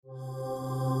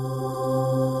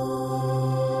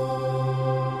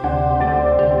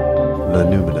the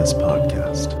Numinous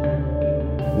Podcast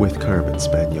with Carmen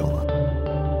Spaniola.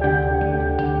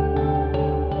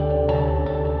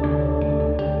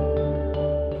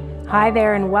 Hi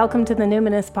there, and welcome to the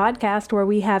Numinous Podcast, where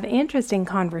we have interesting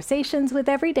conversations with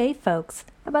everyday folks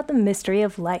about the mystery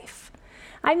of life.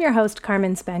 I'm your host,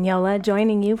 Carmen Spaniola,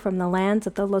 joining you from the lands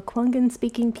of the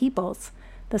Lekwungen-speaking peoples,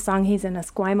 the Songhees and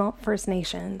Esquimalt First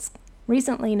Nations,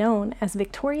 recently known as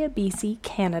Victoria, BC,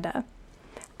 Canada.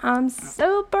 I'm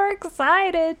super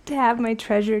excited to have my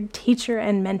treasured teacher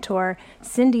and mentor,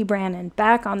 Cyndi Brannen,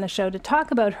 back on the show to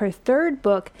talk about her third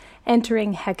book,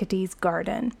 Entering Hecate's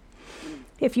Garden.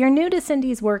 If you're new to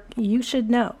Cyndi's work, you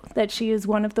should know that she is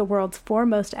one of the world's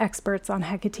foremost experts on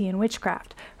Hecatean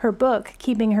witchcraft. Her book,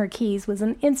 Keeping Her Keys, was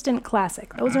an instant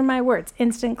classic. Those are my words,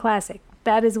 instant classic.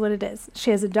 That is what it is.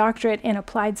 She has a doctorate in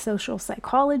applied social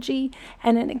psychology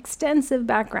and an extensive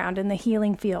background in the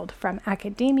healing field, from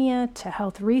academia to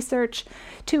health research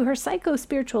to her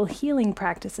psycho-spiritual healing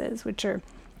practices, which are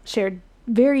shared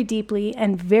very deeply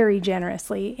and very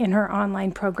generously in her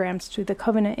online programs through the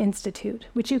Covenant Institute,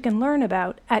 which you can learn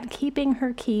about at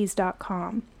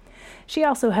keepingherkeys.com. She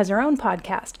also has her own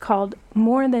podcast called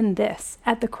More Than This,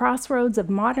 at the crossroads of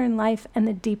modern life and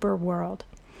the deeper world,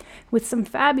 with some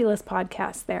fabulous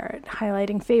podcasts there,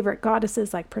 highlighting favorite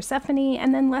goddesses like Persephone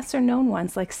and then lesser-known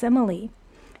ones like Semele.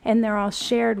 And they're all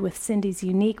shared with Cyndi's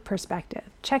unique perspective.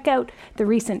 Check out the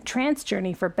recent trance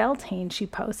journey for Beltane she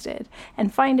posted,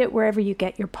 and find it wherever you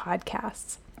get your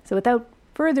podcasts. So without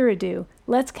further ado,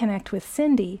 let's connect with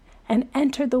Cyndi and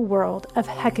enter the world of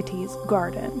Hecate's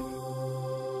Garden.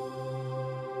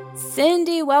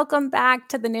 Cyndi, welcome back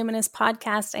to the Numinous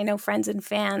Podcast. I know friends and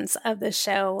fans of the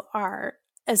show are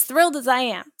as thrilled as I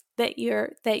am that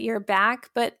you're back,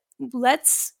 but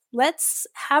let's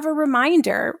have a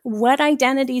reminder. What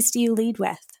identities do you lead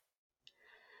with?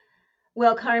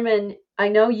 Well, Carmen, I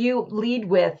know you lead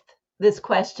with this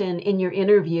question in your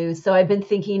interview, so I've been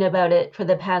thinking about it for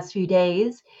the past few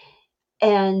days.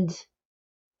 And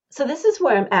so this is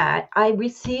where I'm at. I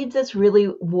received this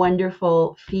really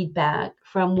wonderful feedback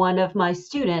from one of my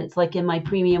students, like in my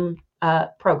premium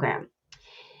program.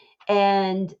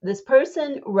 And this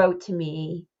person wrote to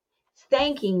me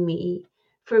thanking me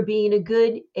for being a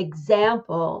good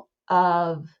example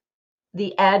of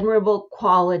the admirable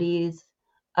qualities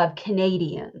of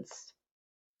Canadians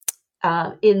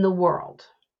in the world.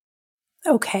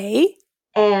 Okay.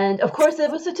 And of course,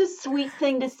 it was such a sweet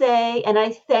thing to say. And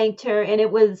I thanked her. And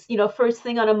it was, first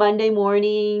thing on a Monday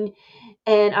morning.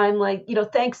 And I'm like,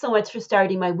 thanks so much for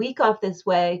starting my week off this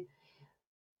way.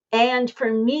 And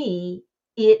for me,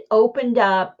 it opened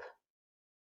up,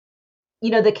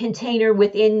 the container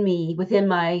within me, within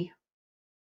my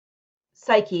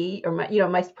psyche or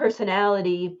my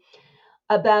personality,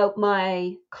 about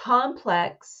my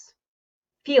complex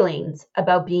feelings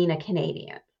about being a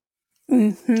Canadian.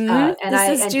 Mm-hmm.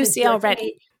 This is juicy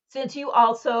already. Since you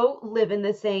also live in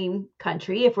the same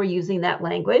country, if we're using that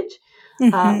language,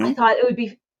 mm-hmm. I thought it would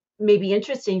be maybe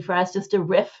interesting for us just to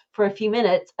riff for a few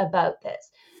minutes about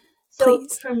this. So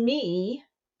Please. For me,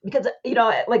 because,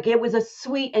 it was a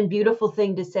sweet and beautiful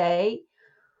thing to say,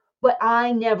 but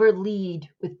I never lead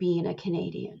with being a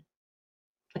Canadian.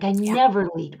 I never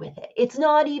lead with it. It's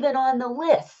not even on the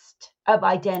list of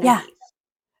identities. Yeah.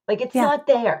 It's not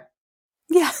there.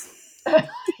 Yeah.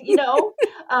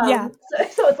 Yeah.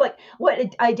 So it's like,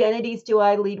 what identities do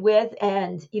I lead with?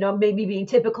 And, maybe being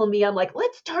typical me, I'm like,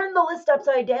 let's turn the list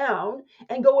upside down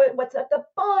and go with what's at the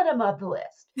bottom of the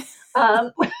list. Yeah,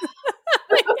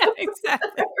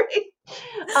 exactly.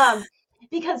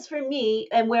 Because for me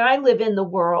and where I live in the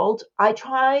world, I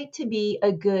try to be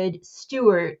a good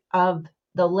steward of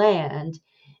the land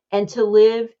and to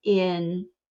live in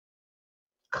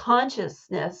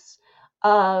consciousness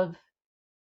of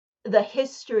the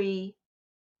history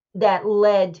that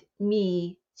led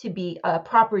me to be a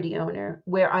property owner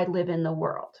where I live in the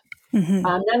world. Mm-hmm.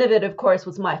 None of it, of course,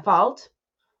 was my fault.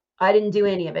 I didn't do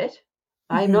any of it.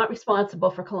 Mm-hmm. I'm not responsible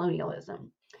for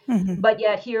colonialism. Mm-hmm. But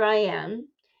yet here I am.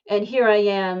 And here I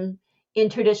am in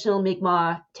traditional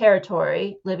Mi'kmaq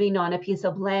territory, living on a piece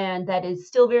of land that is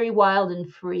still very wild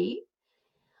and free.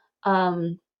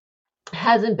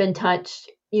 Hasn't been touched,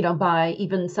 by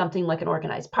even something like an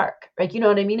organized park, right? You know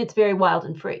what I mean? It's very wild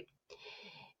and free.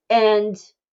 And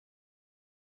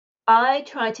I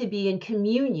try to be in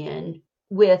communion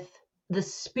with the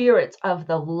spirits of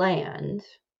the land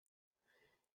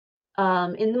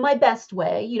in my best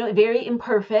way, very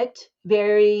imperfect,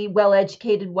 very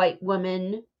well-educated white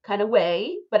woman kind of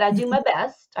way, but I do my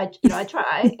best. I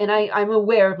try, and I'm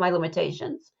aware of my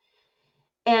limitations.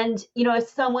 And,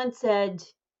 as someone said,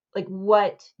 like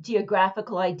what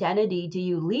geographical identity do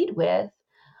you lead with?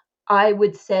 I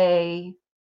would say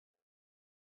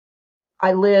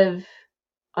I live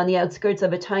on the outskirts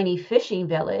of a tiny fishing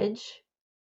village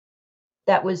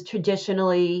that was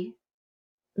traditionally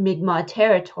Mi'kmaq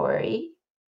territory.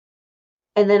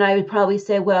 And then I would probably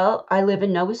say, well, I live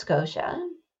in Nova Scotia.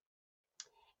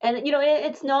 And,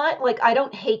 it's not like I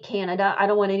don't hate Canada. I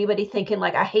don't want anybody thinking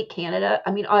like I hate Canada.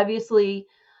 I mean, obviously,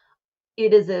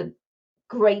 it is a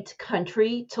great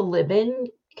country to live in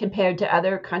compared to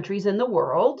other countries in the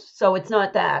world. So it's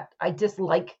not that I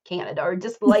dislike Canada or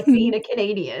dislike being a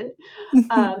Canadian.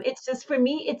 It's just, for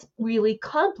me, it's really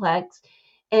complex.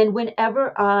 And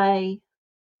whenever I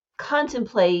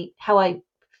contemplate how I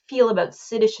feel about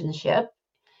citizenship,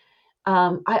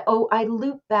 I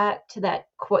loop back to that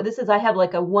quote. I have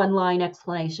like a one-line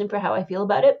explanation for how I feel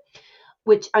about it,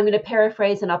 which I'm going to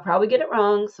paraphrase, and I'll probably get it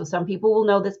wrong. So some people will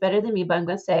know this better than me, but I'm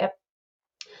going to say it.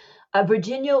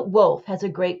 Virginia Woolf has a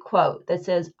great quote that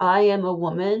says, "I am a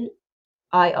woman.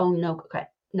 I own no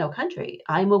country.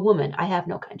 I'm a woman. I have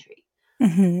no country."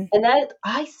 Mm-hmm. And that,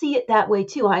 I see it that way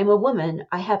too. I'm a woman.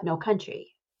 I have no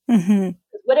country. Mm-hmm.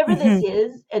 Whatever Mm-hmm. this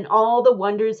is, and all the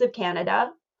wonders of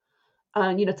Canada,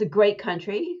 it's a great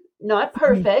country, not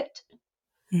perfect,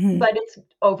 Mm-hmm. but it's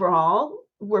overall,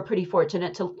 we're pretty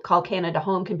fortunate to call Canada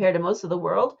home compared to most of the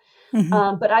world.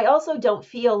 Mm-hmm. But I also don't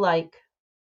feel like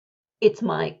it's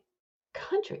my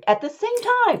country. At the same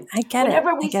time, I get it.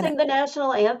 whenever I we get sing it. the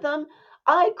national anthem,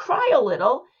 I cry a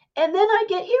little, and then I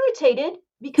get irritated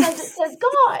because it says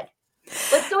God.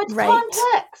 Like, so it's Right.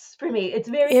 complex for me. It's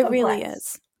very It really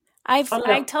complex. is. I don't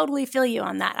I know. totally feel you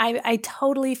on that. I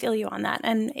totally feel you on that.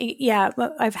 And yeah,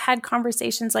 I've had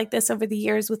conversations like this over the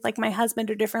years with like my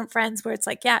husband or different friends where it's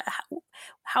like, yeah,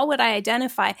 how would I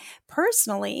identify?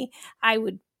 Personally, I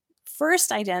would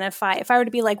first identify, if I were to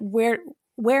be like,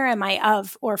 where am I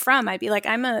of or from? I'd be like,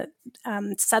 I'm a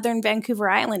Southern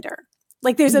Vancouver Islander.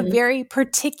 Like there's a Mhm. very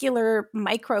particular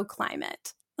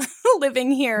microclimate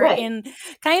living here Right. in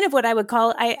kind of what I would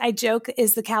call, I joke,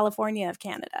 is the California of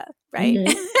Canada, right?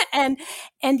 Mhm.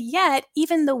 and yet,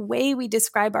 even the way we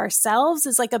describe ourselves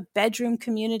is like a bedroom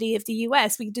community of the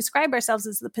US. We describe ourselves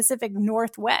as the Pacific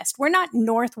Northwest. We're not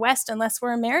Northwest unless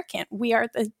we're American. We are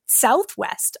the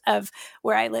Southwest of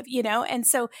where I live, And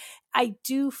so I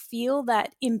do feel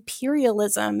that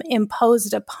imperialism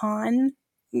imposed upon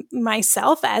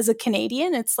myself as a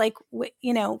Canadian, it's like,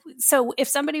 so if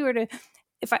somebody were to,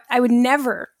 if I would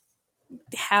never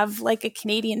have like a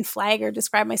Canadian flag or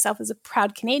describe myself as a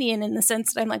proud Canadian, in the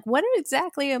sense that I'm like, what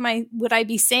exactly would I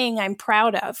be saying I'm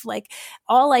proud of? Like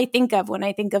all I think of when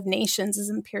I think of nations is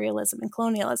imperialism and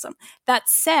colonialism. That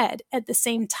said, at the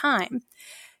same time,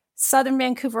 Southern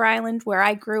Vancouver Island, where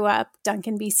I grew up,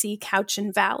 Duncan, BC,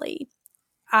 Cowichan Valley,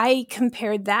 I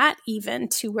compared that even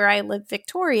to where I live,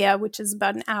 Victoria, which is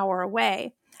about an hour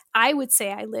away. I would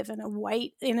say I live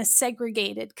in a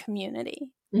segregated community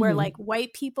where Mhm. like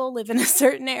white people live in a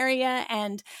certain area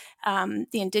and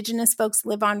the Indigenous folks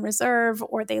live on reserve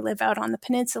or they live out on the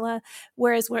peninsula.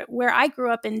 Whereas where I grew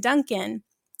up in Duncan,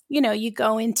 you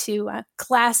go into a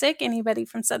classic, anybody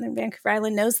from Southern Vancouver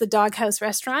Island knows the Doghouse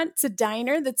restaurant. It's a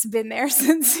diner that's been there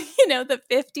since, the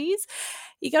 50s.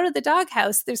 You go to the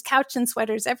Doghouse, there's couch and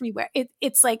sweaters everywhere.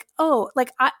 It's like, oh,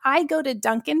 like I go to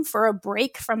Duncan for a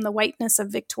break from the whiteness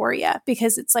of Victoria,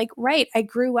 because it's like, right, I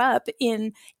grew up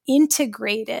in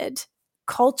integrated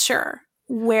culture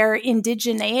where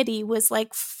indigeneity was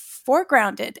like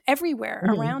foregrounded everywhere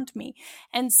Mhm. around me.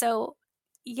 And so,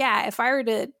 yeah, if I were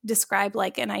to describe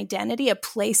like an identity, a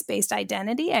place-based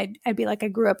identity, I'd be like, I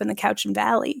grew up in the Cowichan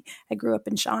Valley. I grew up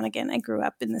in Shawnigan. I grew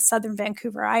up in the Southern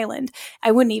Vancouver Island.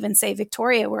 I wouldn't even say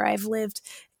Victoria, where I've lived,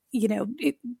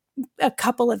 a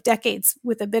couple of decades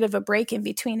with a bit of a break in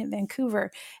between in Vancouver.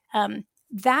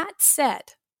 That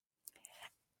said,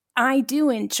 I do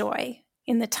enjoy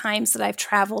in the times that I've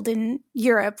traveled in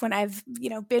Europe when I've,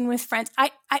 been with friends.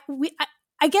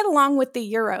 I get along with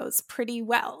the Euros pretty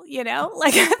well,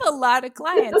 like I have a lot of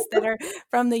clients that are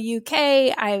from the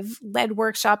UK. I've led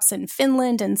workshops in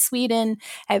Finland and Sweden.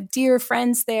 I have dear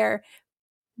friends there.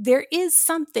 There is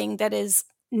something that is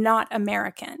not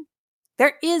American.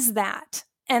 There is that.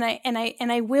 And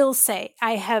I will say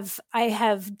I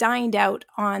have dined out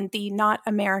on the not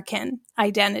American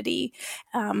identity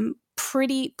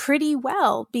pretty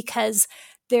well, because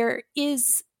there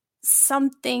is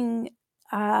something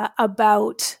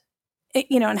about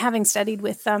and having studied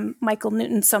with Michael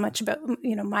Newton so much about,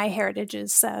 my heritage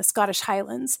is Scottish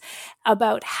Highlands,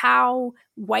 about how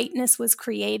whiteness was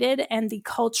created and the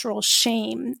cultural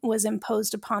shame was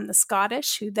imposed upon the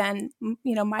Scottish, who then,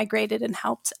 migrated and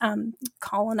helped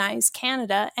colonize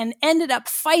Canada and ended up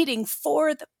fighting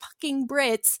for the fucking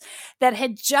Brits that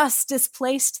had just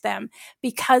displaced them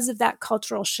because of that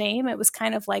cultural shame. It was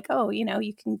kind of like, oh,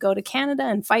 you can go to Canada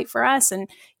and fight for us and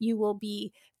you will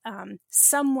be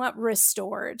somewhat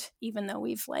restored, even though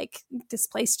we've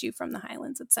displaced you from the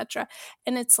Highlands, etc.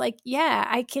 And it's like, yeah,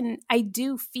 I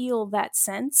do feel that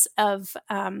sense of,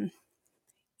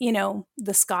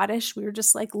 the Scottish. We were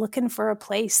just looking for a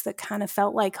place that kind of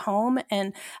felt like home.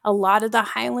 And a lot of the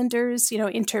Highlanders,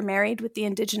 intermarried with the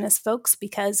Indigenous folks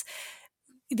because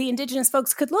the Indigenous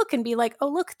folks could look and be like, oh,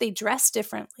 look, they dress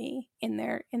differently in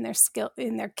their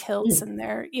kilts and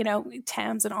their,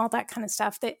 tams and all that kind of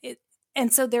stuff.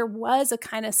 And so there was a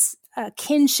kind of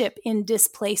kinship in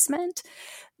displacement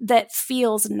that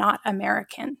feels not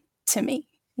American to me,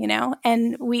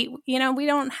 and we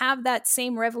don't have that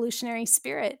same revolutionary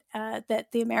spirit that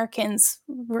the Americans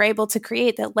were able to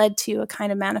create that led to a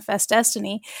kind of manifest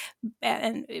destiny.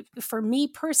 And for me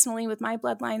personally, with my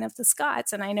bloodline of the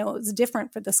Scots, and I know it was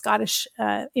different for the Scottish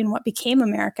in what became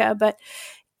America, but,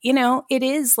 it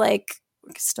is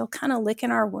we're still kind of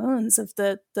licking our wounds of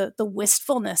the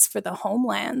wistfulness for the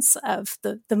homelands of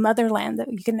the motherland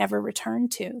that you can never return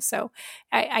to. So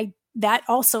I that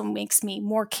also makes me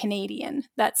more Canadian,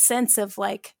 that sense of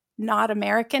not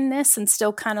Americanness and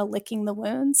still kind of licking the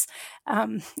wounds.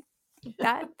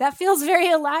 That feels very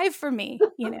alive for me,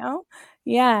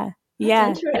 Yeah.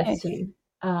 That's interesting.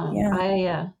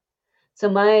 So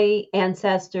my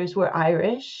ancestors were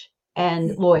Irish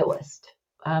and loyalist,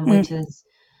 which is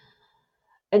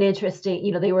an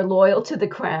interesting, they were loyal to the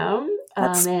crown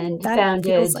and that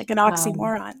founded. Feels like an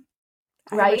oxymoron.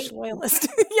 Right? Irish loyalist.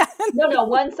 Yeah. No,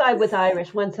 one side was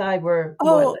Irish, one side were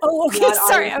loyalists. Oh, okay.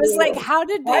 Sorry. Irish I was loyalists. like, how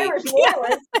did they? Irish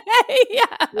loyalists?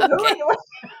 Yeah. Okay.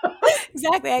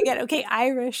 Exactly. I get it. Okay.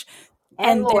 Irish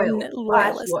and then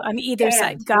loyalists on either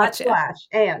side. Gotcha.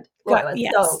 And loyalists.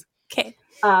 Yes. So, okay.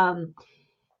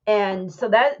 And so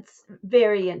that's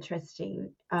very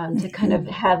interesting to kind of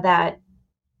have that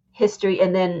history.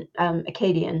 And then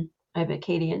Acadian. I have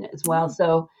Acadian as well.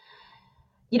 So,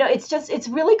 it's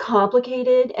really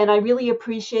complicated, and I really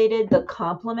appreciated the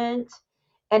compliment.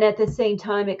 And at the same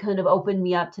time, it kind of opened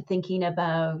me up to thinking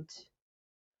about,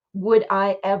 would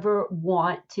I ever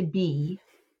want to be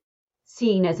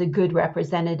seen as a good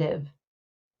representative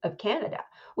of Canada?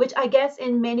 Which I guess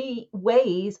in many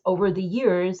ways over the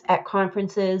years at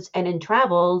conferences and in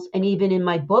travels, and even in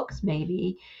my books,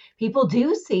 maybe, people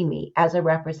do see me as a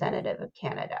representative of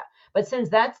Canada. But since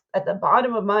that's at the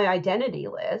bottom of my identity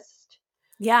list,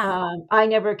 yeah, I've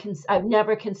never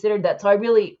considered that. So I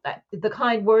really, the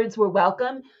kind words were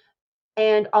welcome.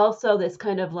 And also this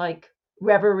kind of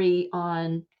reverie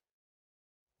on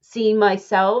seeing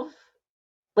myself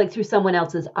through someone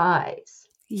else's eyes.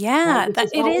 Yeah, right?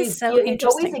 it is so interesting. It's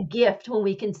always a gift when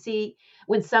we can see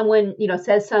when someone,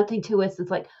 says something to us.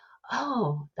 It's like,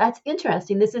 oh, that's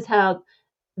interesting. This is how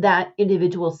that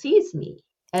individual sees me.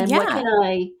 And what can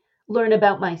I learn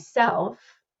about myself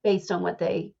based on what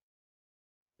they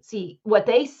see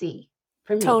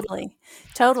from me?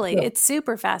 Totally. Yeah. It's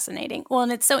super fascinating. Well,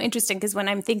 and it's so interesting because when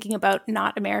I'm thinking about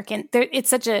not American, it's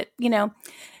such a,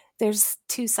 there's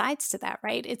two sides to that,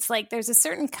 right? It's there's a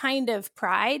certain kind of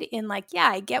pride in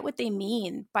I get what they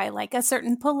mean by a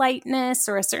certain politeness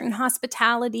or a certain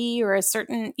hospitality or a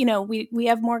certain, we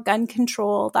have more gun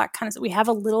control, that kind of, we have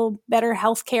a little better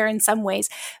healthcare in some ways.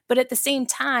 But at the same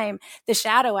time, the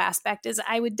shadow aspect is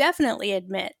I would definitely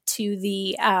admit to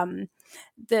the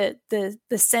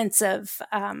sense of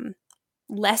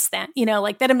less than,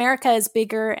 that America is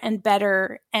bigger and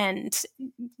better and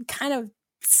kind of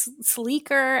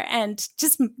sleeker and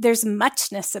just there's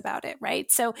muchness about it,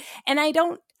 right? So, and I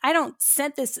don't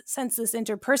sense this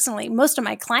interpersonally. Most of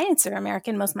my clients are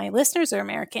American. Most of my listeners are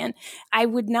American. I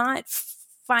would not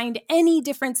find any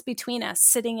difference between us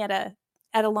sitting at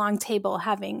a long table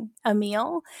having a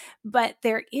meal, but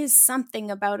there is something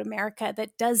about America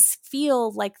that does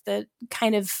feel like the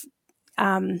kind of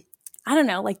I don't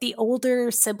know, the older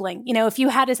sibling. If you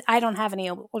had I don't have any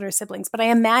older siblings, but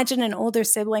I imagine an older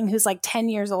sibling who's 10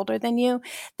 years older than you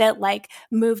that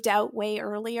moved out way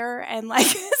earlier and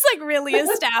is really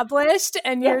established.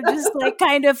 And you're just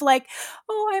kind of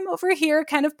oh, I'm over here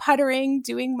kind of puttering,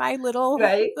 doing my little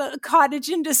cottage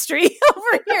industry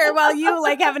over here while you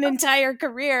have an entire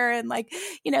career. And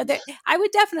I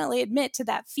would definitely admit to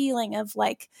that feeling of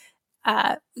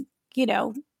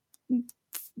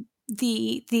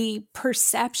the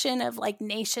perception of like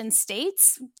nation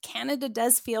states, Canada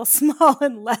does feel small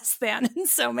and less than in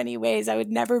so many ways. I would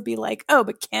never be like, oh,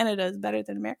 but Canada is better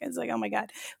than America. It's like, oh my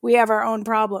God, we have our own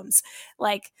problems.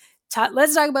 Like,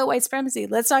 let's talk about white supremacy.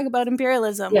 Let's talk about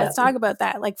imperialism. Yeah. Let's talk about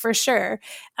that, like, for sure.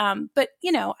 But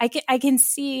I can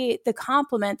see the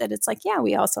compliment that it's like, yeah,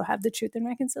 we also have the Truth and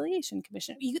Reconciliation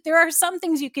Commission. There are some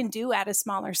things you can do at a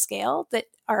smaller scale that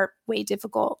are way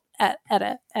difficult at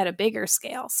a bigger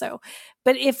scale. So,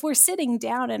 but if we're sitting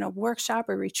down in a workshop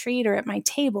or retreat or at my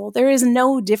table, there is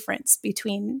no difference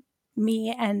between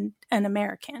me and an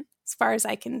American, as far as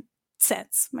I can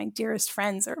sense. My dearest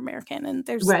friends are American, and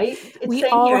right. We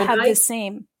all have the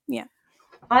same. Yeah.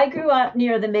 I grew up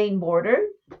near the Maine border.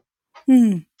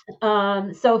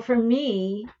 So for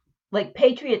me, like,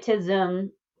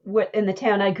 patriotism in the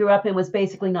town I grew up in was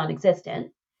basically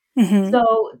non-existent.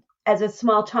 So as a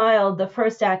small child, the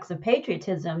first acts of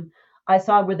patriotism I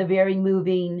saw were the very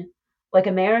moving, like,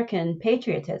 American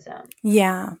patriotism.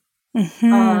 Yeah.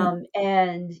 And,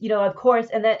 of course,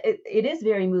 and that it is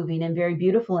very moving and very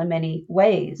beautiful in many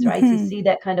ways, right? To see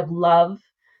that kind of love,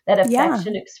 that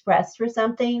affection expressed for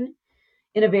something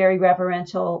in a very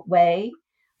reverential way.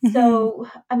 So,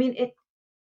 I mean,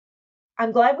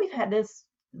 I'm glad we've had this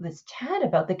chat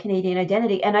about the Canadian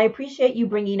identity. And I appreciate you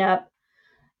bringing up,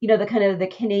 the kind of the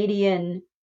Canadian,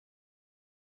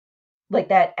 like,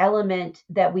 that element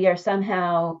that we are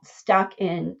somehow stuck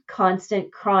in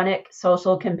constant chronic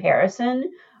social comparison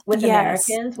with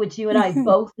Americans, which you and I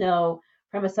both know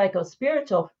from a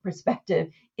psycho-spiritual perspective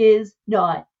is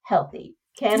not healthy.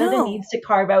 Canada needs to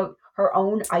carve out her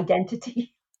own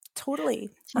identity.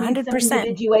 Totally. 100%.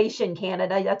 Individuation,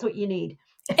 Canada. That's what you need.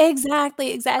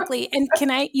 Exactly.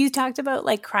 And you talked about,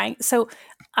 like, crying. So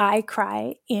I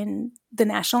cry in the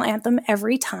national anthem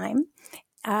every time.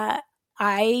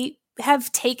 I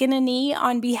have taken a knee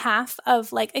on behalf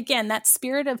of, like, again, that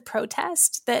spirit of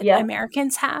protest that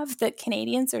Americans have, that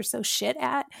Canadians are so shit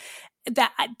at.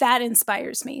 That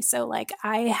inspires me. So, like,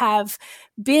 I have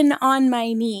been on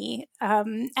my knee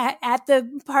at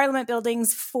the Parliament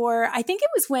buildings for, I think it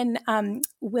was when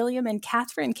William and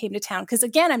Catherine came to town. Because,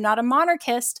 again, I'm not a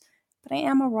monarchist, but I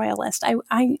am a royalist.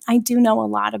 I do know a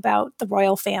lot about the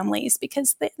royal families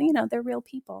because they're real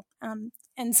people.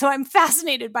 And so I'm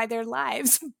fascinated by their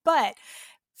lives. But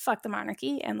fuck the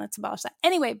monarchy and let's abolish that.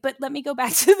 Anyway, but let me go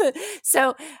back to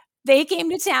so they came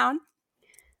to town.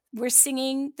 We're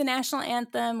singing the national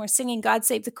anthem. We're singing God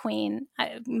Save the Queen.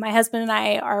 My husband and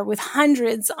I are with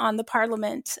hundreds on the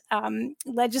Parliament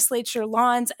legislature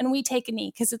lawns, and we take a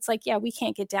knee because it's like, yeah, we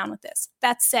can't get down with this.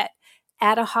 That said,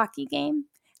 at a hockey game,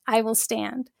 I will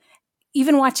stand.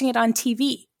 Even watching it on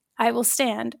TV, I will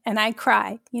stand and I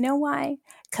cry. You know why?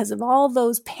 Because of all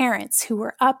those parents who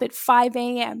were up at 5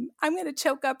 a.m. I'm going to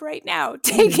choke up right now,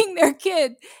 taking their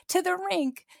kid to the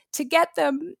rink to get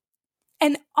them.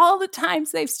 And all the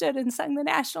times they've stood and sung the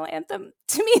national anthem,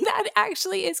 to me, that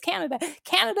actually is Canada.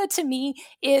 Canada, to me,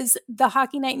 is the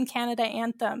Hockey Night in Canada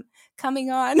anthem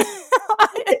coming on, at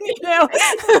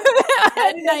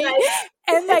night,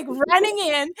 and, like, running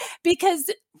in,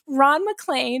 because Ron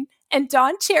MacLean and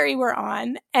Don Cherry were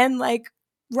on, and, like,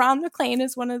 Ron MacLean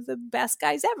is one of the best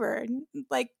guys ever. And,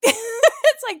 like,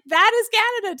 it's like, that is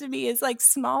Canada to me, is like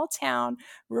small town,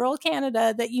 rural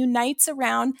Canada that unites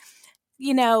around.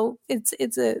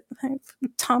 It's a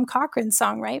Tom Cochrane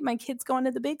song, right? My kid's going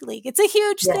to the big league. It's a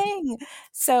huge thing.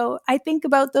 So I think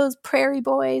about those prairie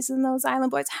boys and those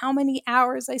island boys, how many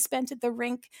hours I spent at the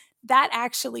rink. That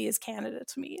actually is Canada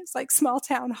to me. It's like small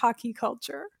town hockey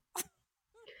culture.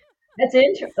 That's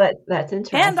interesting.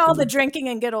 And all the drinking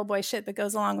and good old boy shit that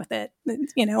goes along with it.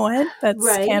 You know what? That's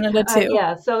right. Canada too.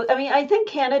 So, I mean, I think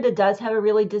Canada does have a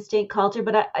really distinct culture,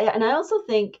 but I also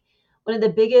think one of the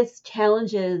biggest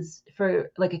challenges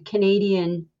for, like, a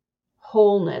Canadian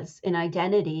wholeness and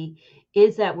identity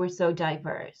is that we're so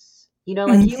diverse.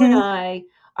 Like, you and I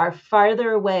are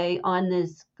farther away on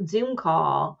this Zoom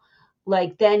call,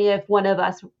 like, than if one of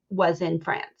us was in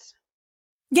France.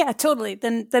 Yeah, totally.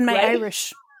 Than my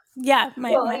Irish. Yeah,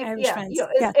 my Irish friends.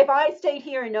 If I stayed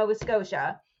here in Nova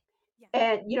Scotia,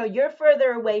 and you're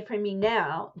further away from me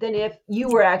now than if you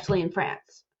were actually in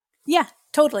France. Yeah,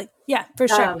 totally. Yeah, for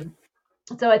sure.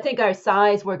 So I think our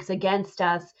size works against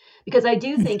us, because I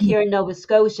do think here in Nova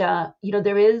Scotia,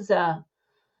 there is a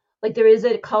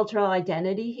cultural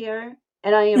identity here,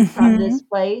 and I am from this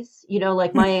place.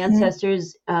 Like, my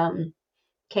ancestors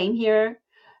came here,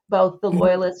 both the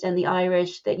Loyalists and the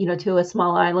Irish, that to a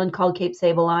small island called Cape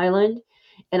Sable Island,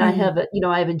 and I have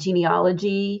a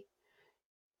genealogy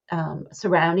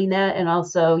surrounding that, and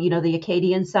also the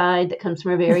Acadian side that comes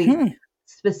from a very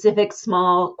specific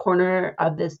small corner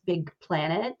of this big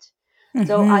planet.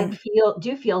 So I Mm-hmm.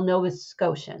 do feel Nova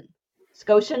Scotian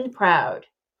proud.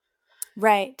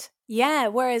 Right. Yeah.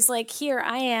 Whereas, like, here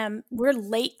I am, we're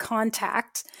late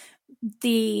contact.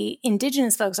 The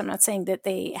indigenous folks, I'm not saying that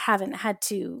they haven't had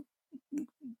to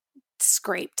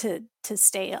scrape to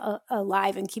stay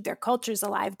alive and keep their cultures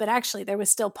alive, but actually there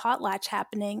was still potlatch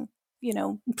happening,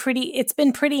 it's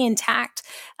been pretty intact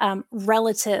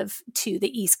relative to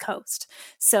the East Coast.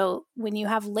 So when you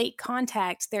have late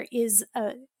contact, there is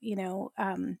a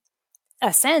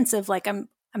sense of like, I'm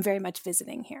very much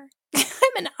visiting here.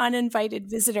 I'm an uninvited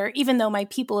visitor, even though my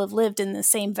people have lived in the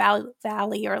same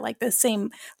valley or like the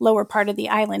same lower part of the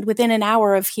island within an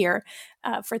hour of here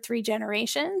for 3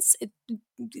 generations.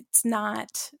 It's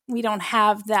not, we don't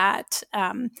have that,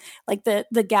 like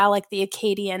the Gallic, the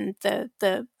Acadian,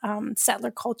 the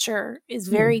settler culture is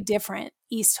very different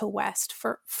east to west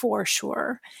for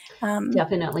sure.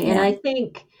 Definitely. And Yeah. I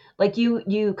think like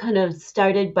you kind of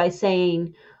started by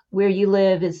saying where you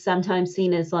live is sometimes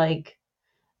seen as like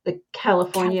the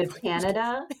California of California.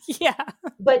 Canada, Yeah.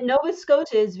 but Nova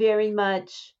Scotia is very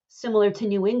much similar to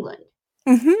New England.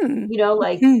 Mm-hmm.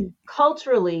 Like Mm-hmm.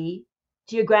 culturally,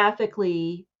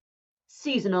 geographically,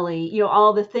 seasonally,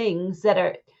 all the things that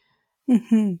are,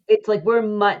 Mm-hmm. it's like we're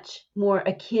much more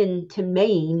akin to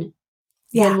Maine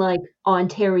than Yeah. like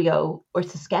Ontario or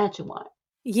Saskatchewan.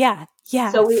 Yeah.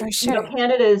 Yeah, So for sure.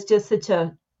 Canada is just such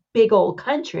a big old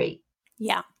country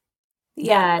Yeah.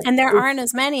 Yeah. that And there it's, aren't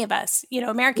as many of us. yeah,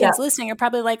 Americans listening are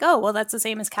probably like, oh, well, that's the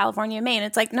same as California, Maine.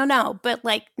 It's like, no. But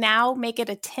like now make it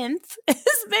a 10th.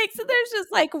 There's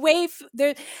just like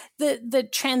the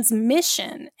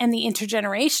transmission and the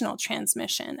intergenerational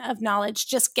transmission of knowledge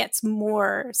just gets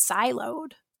more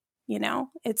siloed.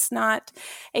 It's not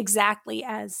exactly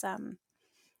as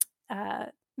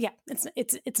yeah,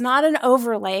 it's not an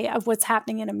overlay of what's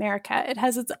happening in America. It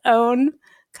has its own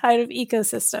kind of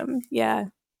ecosystem. Yeah.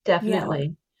 Yeah.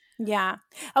 definitely. Yeah.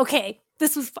 Okay.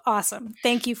 This was awesome.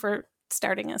 Thank you for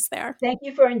starting us there. Thank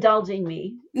you for indulging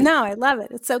me. No, I love it.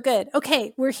 It's so good.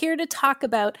 Okay. We're here to talk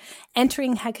about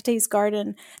Entering Hecate's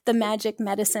Garden, the magic,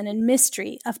 medicine, and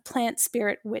mystery of plant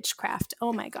spirit witchcraft.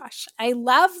 Oh my gosh. I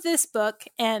love this book.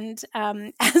 And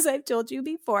as I've told you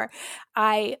before,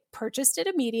 I purchased it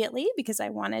immediately because I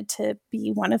wanted to be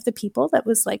one of the people that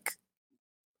was like,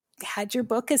 had your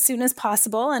book as soon as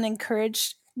possible and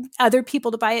encouraged other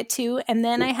people to buy it too. And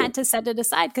then I had to set it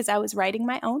aside because I was writing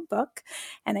my own book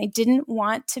and I didn't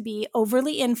want to be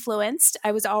overly influenced.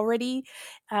 I was already,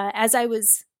 as I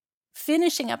was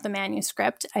finishing up the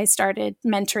manuscript, I started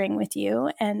mentoring with you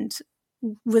and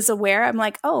was aware. I'm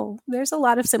like, oh, there's a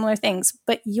lot of similar things,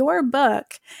 but your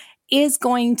book is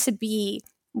going to be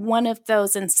one of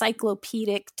those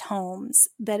encyclopedic tomes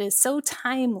that is so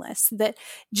timeless that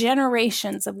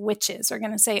generations of witches are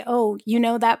going to say, oh, you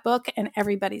know that book, and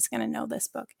everybody's going to know this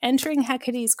book. Entering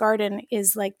Hecate's Garden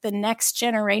is like the next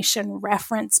generation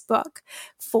reference book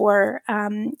for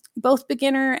both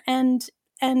beginner and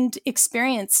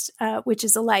experienced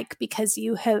witches alike, because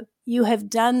you have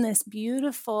done this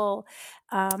beautiful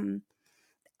updating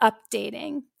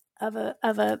of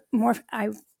a more,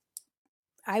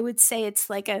 I would say it's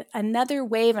like another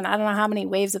wave, and I don't know how many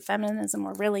waves of feminism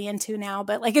we're really into now,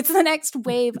 but like it's the next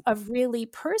wave of really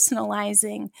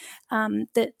personalizing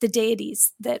the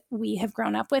deities that we have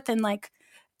grown up with. And like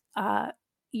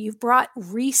you've brought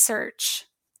research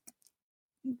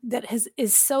that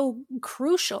is so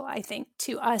crucial, I think,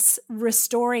 to us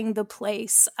restoring the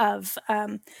place of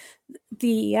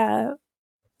the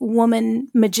woman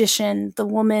magician, the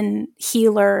woman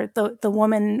healer, the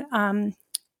woman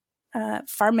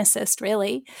pharmacist,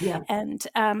 really. Yeah. And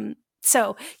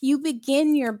so you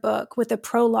begin your book with a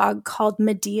prologue called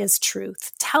Medea's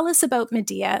Truth. Tell us about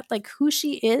Medea, like who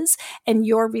she is and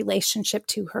your relationship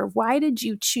to her. Why did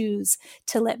you choose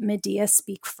to let Medea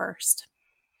speak first?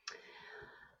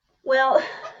 Well,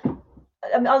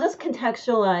 I'll just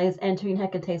contextualize Entering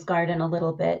Hecate's Garden a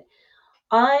little bit.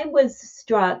 I was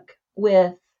struck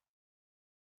with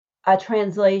a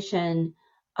translation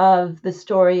of the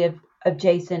story of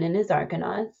Jason and his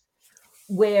Argonauts,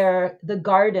 where the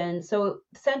garden, so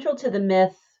central to the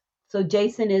myth, so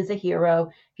Jason is a hero.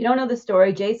 If you don't know the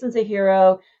story, Jason's a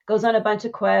hero, goes on a bunch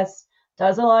of quests,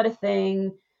 does a lot of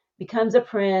things, becomes a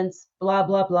prince, blah,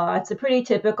 blah, blah. It's a pretty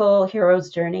typical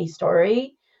hero's journey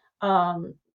story,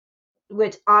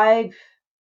 which I'm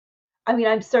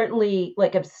certainly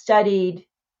like I've studied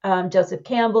Joseph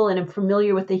Campbell and I'm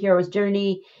familiar with the hero's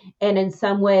journey. And in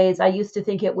some ways, I used to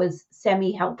think it was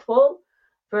semi-helpful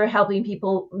for helping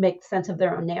people make sense of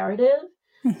their own narrative.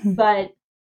 Mm-hmm. But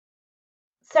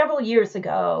several years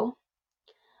ago,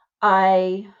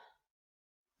 I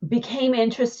became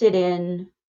interested in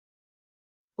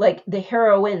like the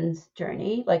heroine's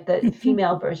journey, like the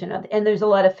female version of it. And there's a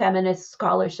lot of feminist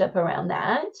scholarship around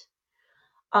that.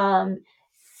 And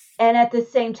at the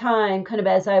same time, kind of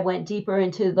as I went deeper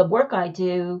into the work I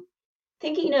do,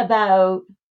 thinking about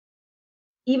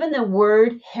even the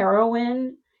word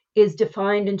heroine is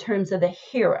defined in terms of the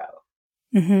hero.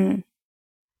 Mm-hmm.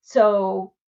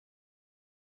 So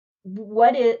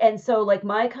so like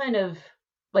my kind of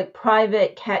like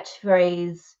private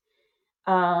catchphrase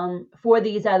for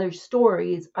these other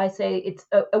stories, I say it's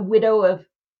a widow of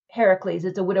Heracles,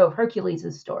 it's a widow of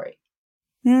Hercules' story,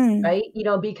 right?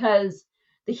 Because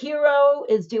the hero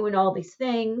is doing all these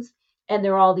things, and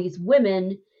there are all these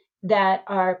women that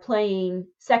are playing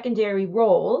secondary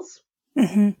roles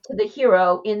to the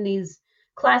hero in these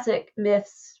classic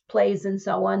myths, plays, and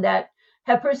so on that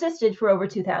have persisted for over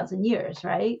 2,000 years,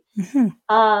 right?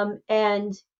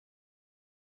 And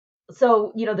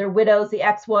so, they're widows, the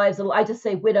ex-wives. I just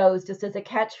say widows just as a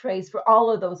catchphrase for all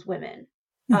of those women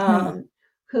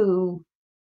who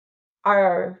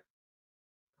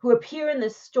appear in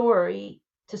this story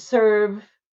to serve,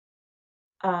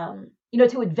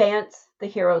 to advance the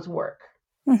hero's work.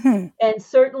 And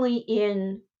certainly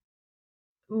in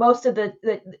most of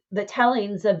the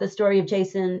tellings of the story of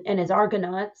Jason and his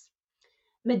Argonauts,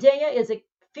 Medea is a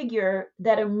figure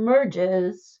that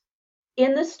emerges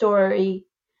in the story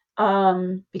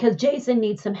because Jason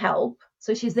needs some help.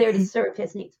 So she's there to serve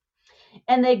his needs.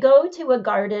 And they go to a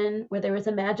garden where there is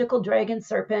a magical dragon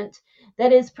serpent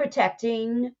that is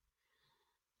protecting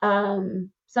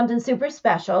something super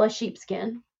special, a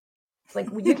sheepskin. Like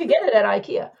you could get it at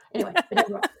IKEA. Anyway,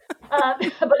 but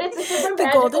it's a super the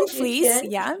magical golden fleece,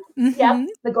 yeah. Yep,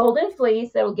 the golden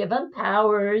fleece that will give him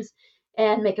powers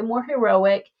and make him more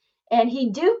heroic. And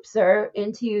he dupes her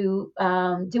into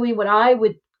doing what I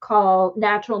would call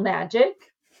natural magic,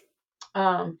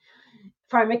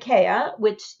 pharmakeia,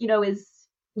 which is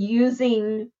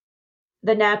using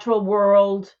the natural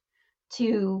world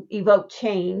to evoke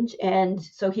change. And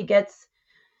so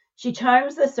she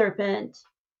charms the serpent,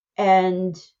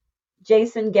 and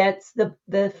Jason gets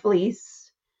the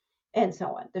fleece, and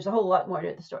so on. There's a whole lot more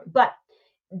to the story, but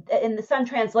in some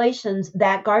translations,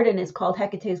 that garden is called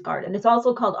Hecate's garden. It's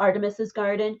also called Artemis's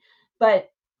garden, but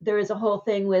there is a whole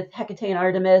thing with Hekate and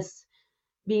Artemis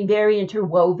being very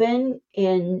interwoven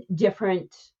in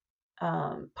different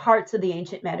parts of the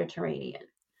ancient Mediterranean.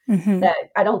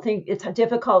 That I don't think it's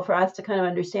difficult for us to kind of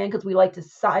understand because we like to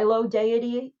silo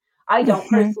deity. I don't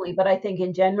personally, but I think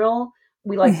in general,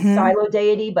 we like to silo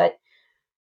deity, but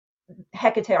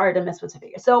Hekate Artemis was a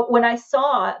figure. So when I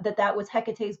saw that was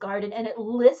Hecate's garden and it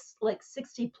lists like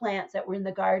 60 plants that were in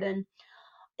the garden,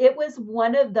 it was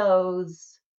one of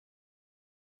those,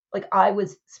 like I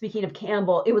was speaking of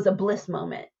Campbell, it was a bliss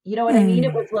moment. You know what I mean?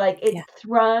 It was like it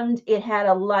thrummed, it had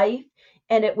a life,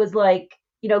 and it was like,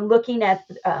 looking at,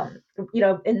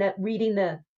 in that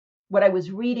reading what I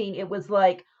was reading, it was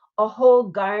like a whole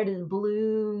garden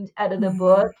bloomed out of the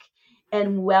book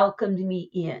and welcomed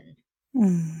me in.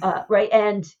 Right.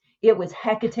 And it was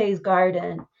Hecate's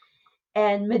garden,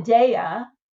 and Medea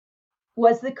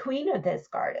was the queen of this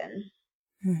garden.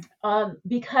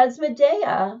 Because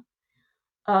Medea,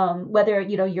 whether,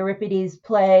 Euripides'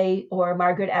 play or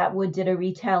Margaret Atwood did a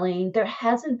retelling, there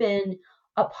hasn't been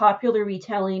a popular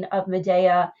retelling of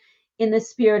Medea in the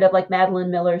spirit of like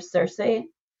Madeline Miller's Circe, or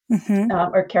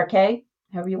Circe,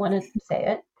 however you want to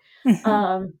say it.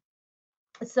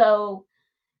 So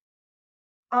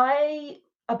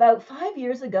about 5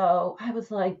 years ago, I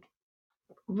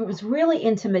was really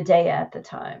into Medea at the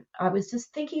time. I was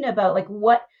just thinking about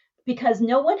because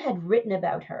no one had written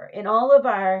about her in all of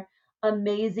our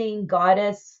amazing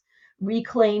goddess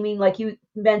reclaiming, like you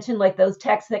mentioned, like those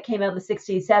texts that came out in the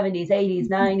 60s, 70s, 80s,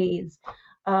 90s,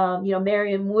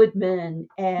 Marion Woodman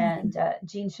and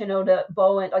Jean Shinoda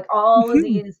Bowen, like all of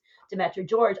these, Demetra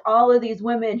George, all of these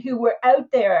women who were out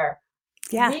there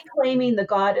reclaiming the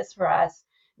goddess for us.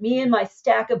 Me and my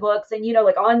stack of books, and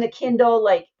like on the Kindle,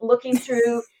 like looking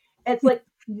through, it's like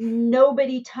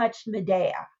nobody touched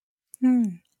Medea.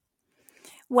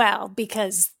 Well,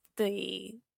 because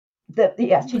she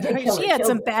had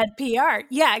some bad PR.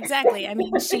 Yeah, exactly. I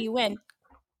mean, she went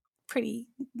pretty,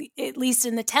 at least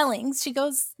in the tellings, she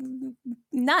goes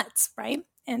nuts, right?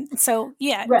 And so,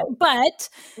 yeah, right. But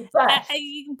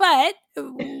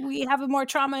we have a more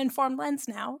trauma-informed lens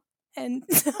now, and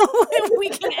so we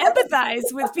can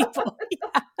empathize with people.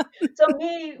 Yeah. So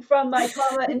me, from my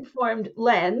trauma-informed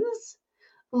lens,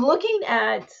 looking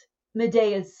at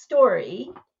Medea's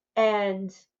story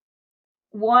and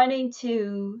wanting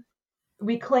to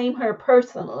reclaim her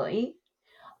personally,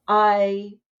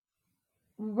 I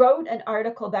wrote an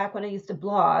article back when I used to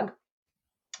blog.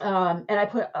 And I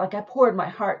poured my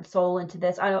heart and soul into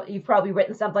this. You've probably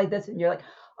written something like this and you're like,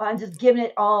 oh, I'm just giving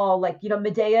it all. Like,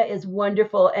 Medea is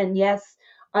wonderful. And yes,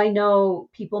 I know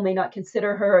people may not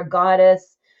consider her a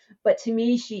goddess, but to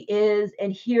me, she is.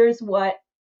 And here's what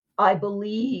I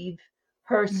believe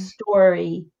her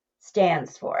story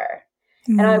stands for.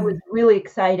 And I was really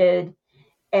excited,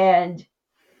 and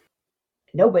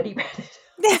nobody read it.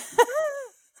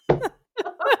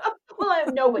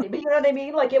 Well, nobody, but you know what I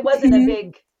mean? Like, it wasn't a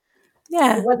big,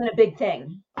 it wasn't a big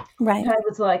thing. Right. And I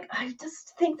was like, I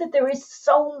just think that there is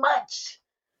so much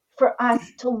for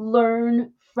us to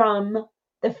learn from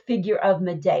the figure of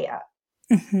Medea.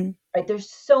 Right? There's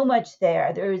so much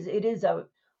there. It is a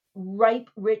ripe,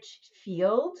 rich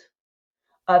field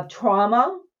of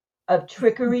trauma, of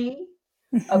trickery,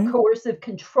 of coercive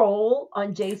control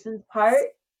on Jason's part.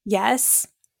 Yes.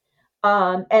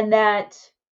 And that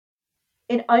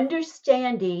in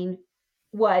understanding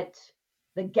what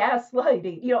the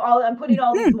gaslighting, I'm putting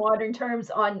all these modern terms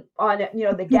on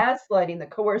the gaslighting, the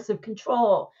coercive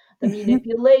control, the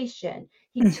manipulation.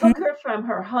 He took her from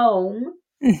her home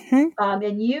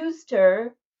and used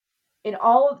her in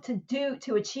all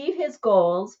to achieve his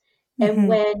goals. And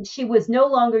when she was no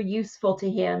longer useful to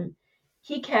him,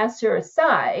 he cast her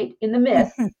aside in the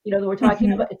myth, that we're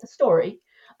talking about. It's a story.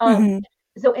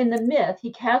 So in the myth,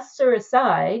 he casts her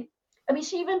aside. I mean,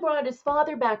 she even brought his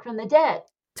father back from the dead.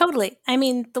 Totally. I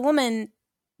mean, the woman,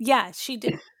 she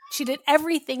did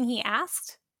everything he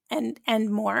asked and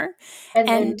more.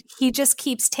 And he just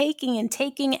keeps taking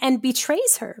and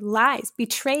betrays her,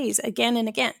 betrays again and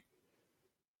again.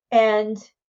 And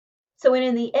so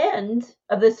in the end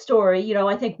of the story,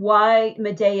 I think why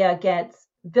Medea gets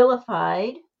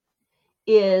vilified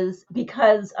is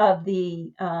because of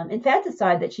the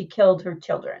infanticide that she killed her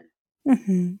children.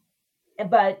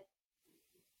 But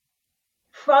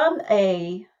from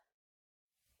a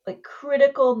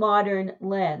critical modern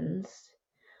lens,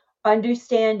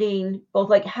 understanding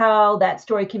both how that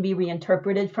story can be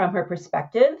reinterpreted from her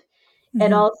perspective,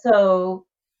 and also,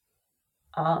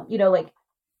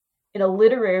 in a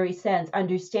literary sense,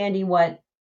 understanding what,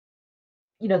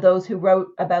 those who wrote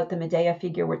about the Medea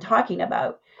figure were talking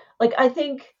about. I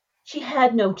think she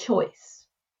had no choice.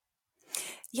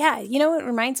 Yeah, what it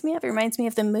reminds me of? It reminds me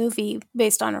of the movie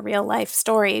based on a real life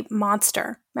story,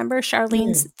 Monster. Remember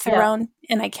Charlize Theron?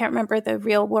 Yeah. And I can't remember the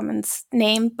real woman's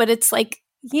name, but it's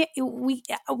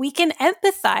we can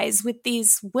empathize with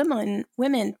these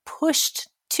women pushed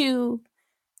to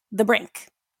the brink,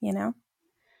 but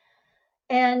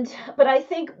I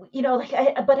think,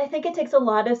 I think it takes a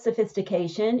lot of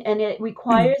sophistication, and it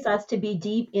requires us to be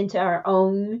deep into our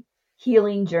own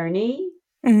healing journey.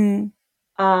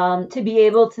 To be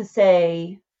able to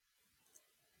say,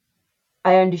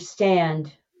 I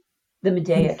understand the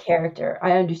Medea character.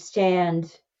 I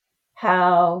understand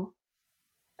how,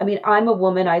 I'm a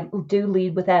woman. I do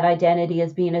lead with that identity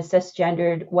as being a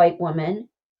cisgendered white woman.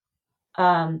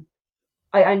 I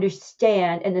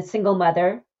understand, and a single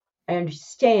mother, I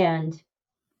understand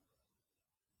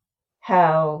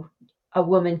how a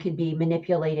woman could be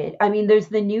manipulated. There's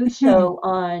the new show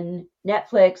on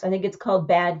Netflix. I think it's called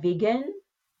Bad Vegan.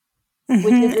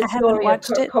 Which is a story of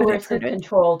coercive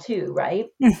control too, right?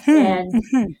 And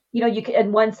you can,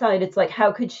 on one side, it's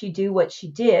how could she do what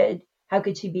she did? How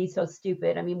could she be so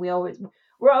stupid?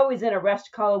 We're always in a rush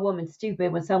to call a woman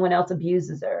stupid when someone else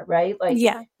abuses her, right?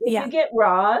 If you get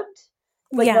robbed,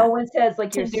 no one says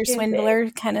you're stupid.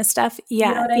 Swindler kind of stuff. Yeah,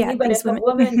 you know what I mean. But if a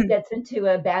woman gets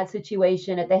into a bad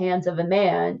situation at the hands of a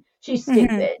man, she's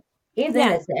stupid. He's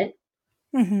innocent.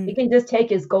 He can just take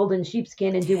his golden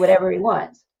sheepskin and do whatever he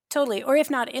wants. Totally. Or if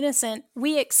not innocent,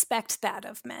 we expect that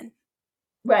of men.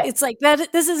 Right. It's that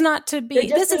this is not to be,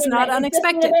 this is not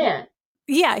unexpected.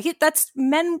 Yeah. That's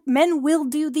men will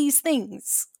do these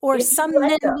things, or some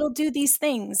men will do these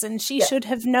things, and she should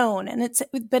have known. And it's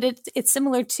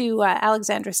similar to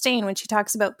Alexandra Stain when she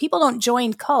talks about people don't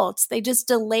join cults. They just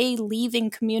delay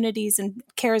leaving communities and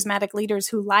charismatic leaders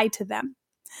who lie to them.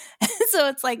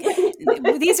 So it's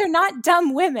these are not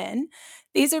dumb women.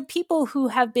 These are people who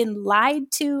have been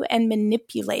lied to and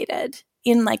manipulated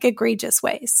in egregious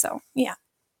ways. So, yeah.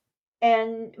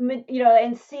 And,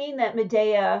 and seeing that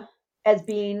Medea as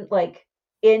being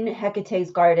in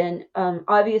Hecate's garden,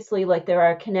 obviously there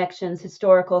are connections,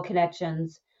 historical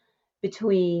connections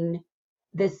between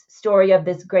this story of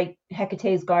this great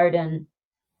Hecate's garden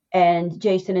and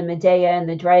Jason and Medea and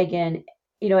the dragon,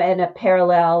 and a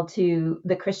parallel to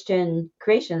the Christian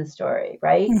creation story,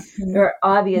 right? There are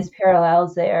obvious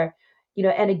parallels there,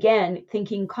 and again,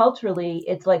 thinking culturally,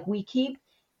 it's we keep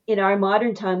in our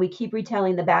modern time, we keep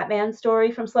retelling the Batman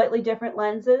story from slightly different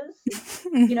lenses,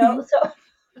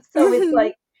 so it's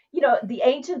like, the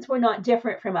ancients were not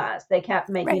different from us. They kept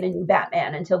making Right. a new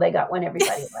Batman until they got one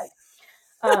everybody liked.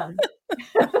 Um,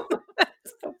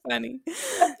 So funny.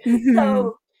 Mm-hmm.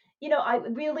 so, I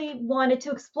really wanted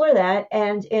to explore that.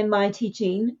 And in my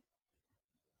teaching,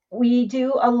 we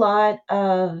do a lot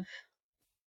of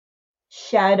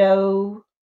shadow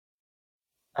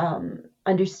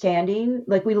understanding.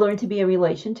 Like, we learn to be in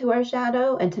relation to our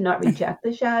shadow and to not reject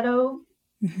the shadow,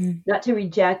 Mm-hmm. not to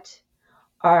reject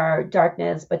our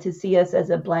darkness, but to see us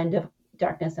as a blend of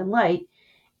darkness and light.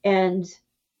 And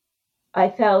I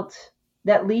felt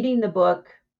that leading the book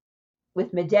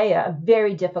with Medea, a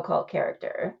very difficult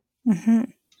character,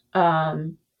 Mm-hmm.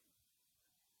 um,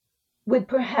 would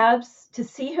perhaps to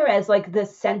see her as like the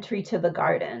sentry to the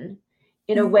garden,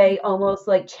 in a way, almost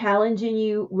like challenging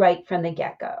you right from the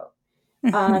get-go.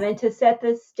 Mm-hmm. And to set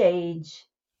the stage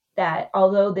that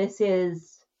although this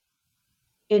is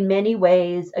in many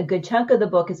ways a good chunk of the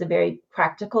book is a very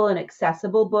practical and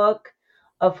accessible book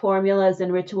of formulas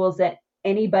and rituals that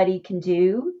anybody can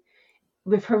do,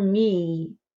 but for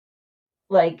me,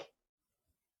 like,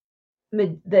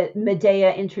 the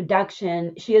Medea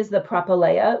introduction, she is the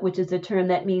propylaea, which is a term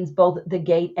that means both the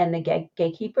gate and the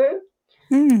gatekeeper.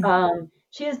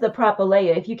 She is the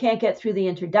propylaea. If you can't get through the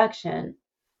introduction,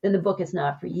 then the book is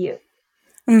not for you.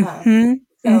 Um, Mm-hmm.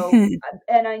 so, Mm-hmm.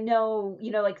 and I know,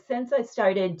 like, since I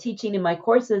started teaching in my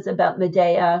courses about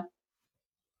Medea,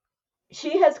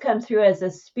 she has come through as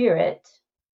a spirit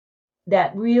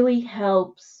that really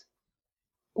helps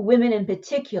women in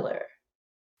particular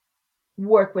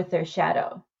work with their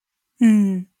shadow.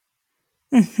 Mm-hmm.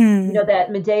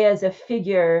 That Medea as a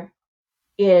figure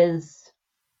is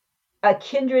a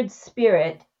kindred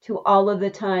spirit to all of the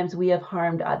times we have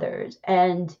harmed others.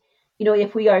 And,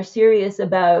 if we are serious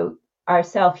about our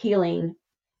self healing,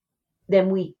 then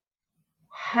we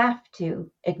have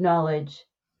to acknowledge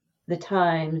the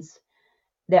times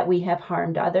that we have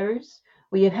harmed others.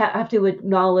 We have to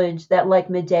acknowledge that, like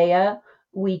Medea,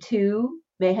 we too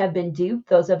may have been duped,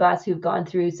 those of us who've gone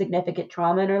through significant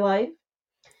trauma in our life,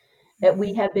 that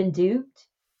we have been duped,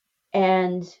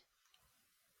 and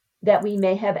that we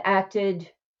may have acted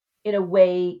in a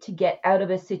way to get out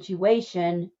of a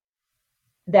situation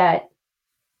that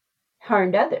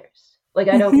harmed others. Like,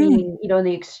 I don't Mm-hmm. mean, in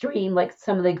the extreme, like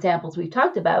some of the examples we've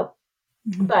talked about,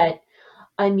 Mm-hmm. but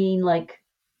I mean, like,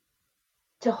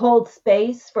 to hold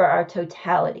space for our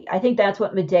totality. I think that's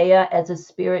what Medea as a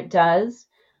spirit does,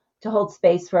 to hold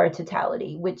space for our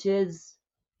totality, which is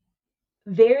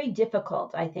very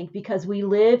difficult, I think, because we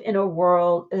live in a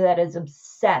world that is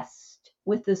obsessed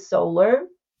with the solar,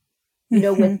 with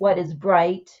Mm-hmm. what is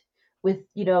bright, with,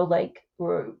 like,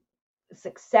 we're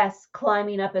success,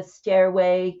 climbing up a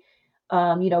stairway,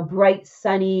 bright,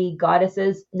 sunny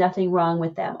goddesses, nothing wrong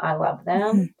with them. I love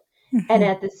them. And Mm-hmm.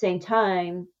 at the same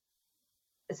time,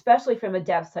 especially from a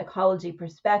depth psychology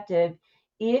perspective,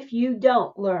 if you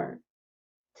don't learn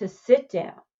to sit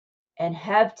down and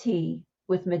have tea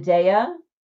with Medea,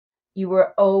 you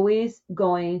are always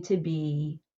going to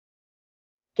be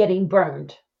getting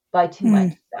burned by too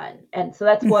much sun. And so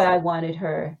that's why I wanted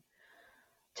her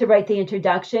to write the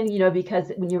introduction,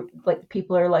 because when you're like,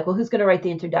 people are like, well, who's going to write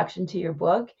the introduction to your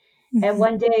book? And Mm-hmm.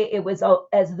 one day it was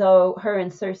as though her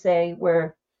and Circe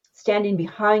were standing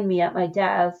behind me at my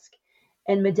desk,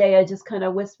 and Medea just kind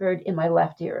of whispered in my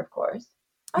left ear, of course,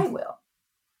 I will,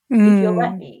 if you'll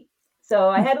let Mm-hmm. me. So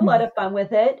I had a lot of fun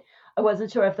with it. I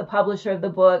wasn't sure if the publisher of the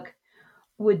book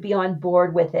would be on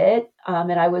board with it.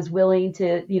 And I was willing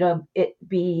to, it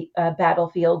be a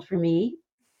battlefield for me.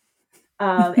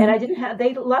 And I didn't have,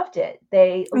 they loved it.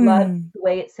 They loved Mm-hmm. the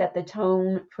way it set the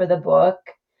tone for the book.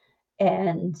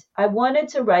 And I wanted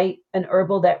to write an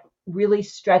herbal that really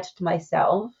stretched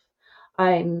myself.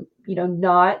 I'm,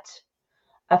 not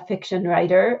a fiction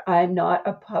writer. I'm not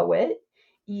a poet.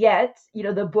 Yet,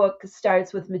 the book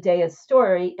starts with Medea's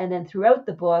story. And then throughout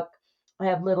the book, I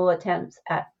have little attempts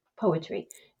at poetry.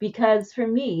 Because for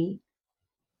me,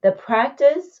 the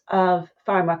practice of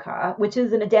pharmaca, which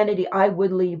is an identity I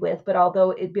would lead with,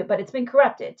 but it's been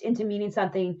corrupted into meaning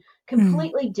something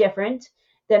completely different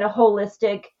than a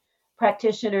holistic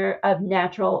practitioner of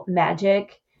natural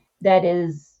magic that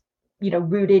is,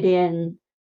 rooted in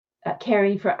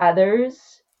caring for others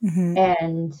Mm-hmm.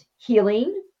 and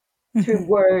healing through Mm-hmm.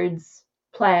 words,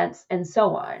 plants, and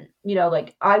so on.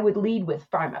 Like, I would lead with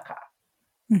pharmaca.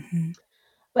 Mm-hmm.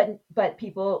 But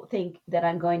people think that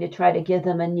I'm going to try to give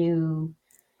them a new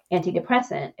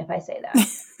antidepressant if I say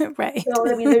that. Right.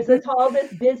 So I mean, there's all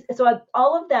this business. So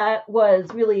all of that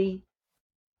was really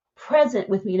present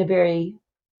with me in a very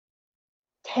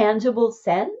tangible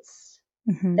sense,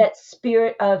 Mm-hmm. that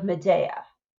spirit of Medea.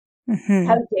 Mm-hmm.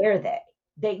 How dare they?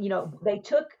 They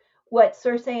took what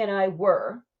Cersei and I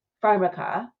were,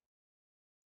 Pharmaca,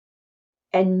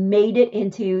 and made it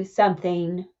into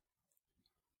something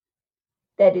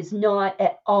that is not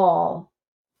at all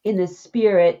in the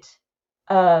spirit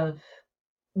of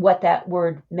what that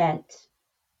word meant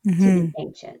to the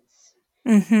ancients.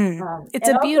 Mm-hmm. It's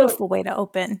And a also, beautiful way to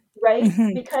open. right?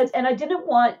 Mm-hmm. Because, and I didn't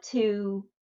want to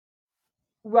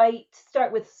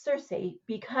start with Cersei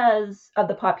because of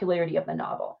the popularity of the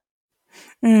novel,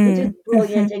 which is Mm-hmm.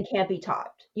 brilliant and can't be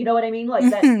topped. You know what I mean? Like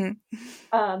that.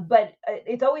 Mm-hmm. But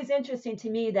it's always interesting to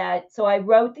me that, so I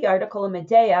wrote the article on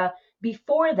Medea.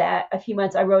 Before that, a few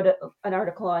months, I wrote an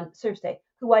article on Cersei,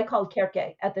 who I called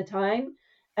Kerke at the time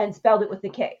and spelled it with the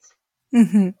K's.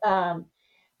 Mm-hmm.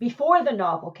 Before the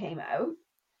novel came out,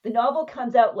 the novel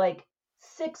comes out like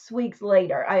 6 weeks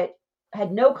later. I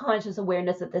had no conscious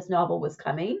awareness that this novel was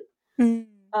coming.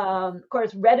 Of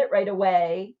course, read it right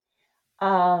away.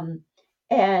 And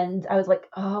I was like,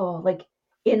 oh, like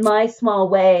in my small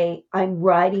way, I'm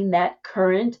riding that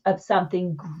current of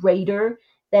something greater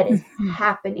that is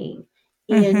happening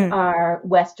in our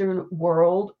Western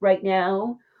world right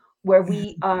now, where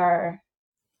we are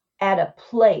at a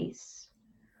place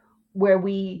where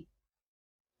we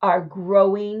are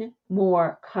growing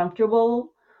more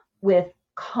comfortable with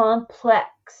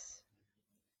complex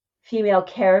female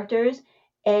characters,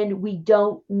 and we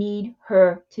don't need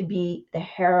her to be the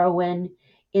heroine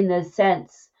in the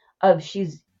sense of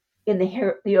she's in the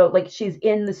hero, like she's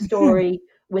in the story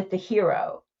with the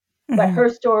hero, but her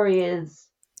story is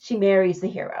she marries the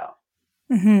hero,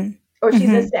 or she's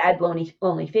a sad,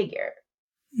 lonely figure.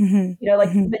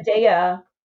 Like Medea,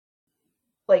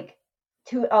 like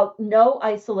to know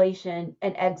isolation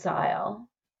and exile,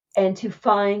 and to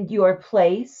find your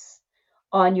place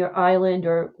on your island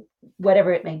or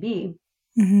whatever it may be.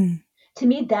 To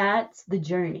me, that's the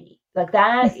journey. Like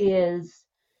that is,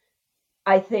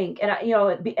 I think, and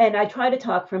I try to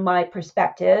talk from my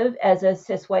perspective as a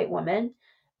cis white woman,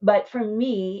 but for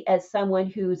me, as someone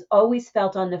who's always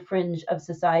felt on the fringe of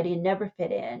society and never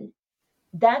fit in,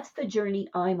 that's the journey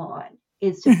I'm on,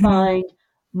 is to find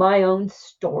my own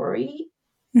story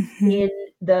in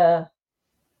the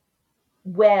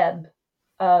web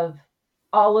of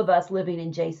all of us living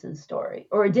in Jason's story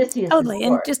or Odysseus's Totally,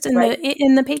 and story, just in right?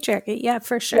 the patriarchy, yeah,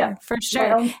 for Yeah, sure,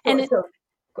 my own and story.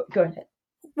 So go ahead.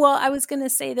 well, I was going to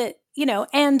say that,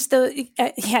 and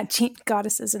the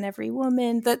goddesses in every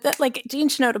woman. That like Jean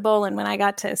Shinoda Bolen, when I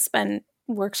got to spend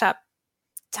workshop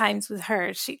times with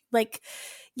her, she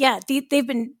they've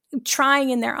been trying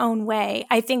in their own way.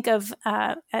 I think of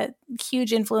a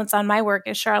huge influence on my work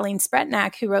is Charlene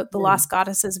Spretnak, who wrote The Lost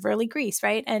Goddesses of Early Greece,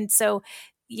 right? And so,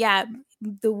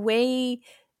 the way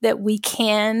that we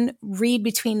can read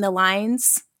between the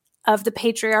lines of the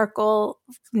patriarchal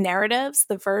narratives,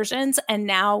 the versions, and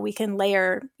now we can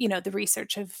layer, the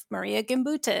research of Maria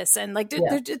Gimbutas, and like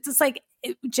it's like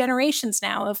generations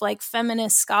now of like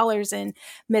feminist scholars in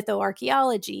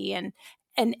mythoarchaeology,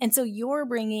 and so you're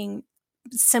bringing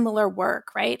similar work,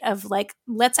 right? Of like,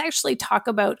 let's actually talk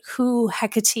about who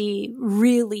Hekate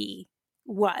really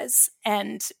was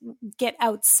and get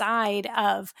outside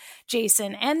of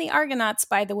Jason and the Argonauts,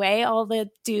 by the way, all the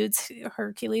dudes,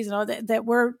 Hercules and all that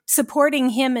were supporting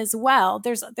him as well.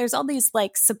 There's all these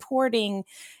like supporting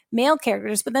male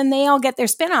characters, but then they all get their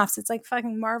spinoffs. It's like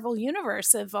fucking Marvel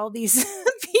universe of all these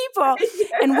people.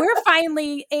 And we're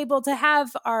finally able to have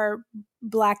our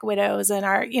Black Widows and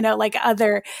our, like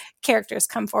other characters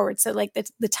come forward. So like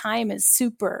the time is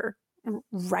super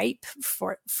ripe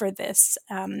for this.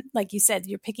 Like you said,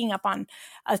 you're picking up on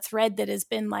a thread that has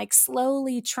been like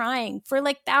slowly trying for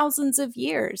like thousands of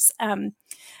years.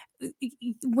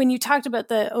 When you talked about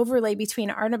the overlay between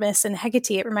Artemis and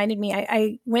Hecate, it reminded me,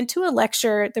 I went to a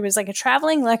lecture. There was like a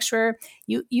traveling lecturer.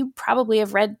 You probably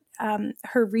have read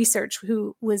her research,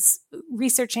 who was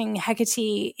researching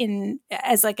Hecate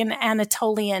as like an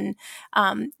Anatolian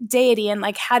deity, and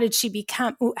like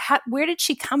where did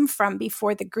she come from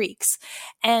before the Greeks?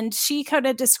 And she kind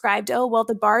of described,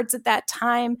 the bards at that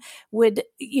time would,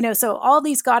 so all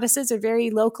these goddesses are very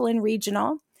local and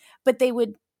regional, but they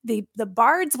would, the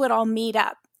bards would all meet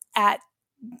up at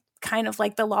kind of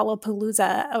like the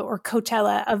Lollapalooza or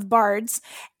Coachella of bards.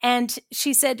 And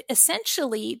she said,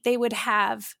 essentially, they would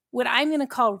have what I'm going to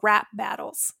call rap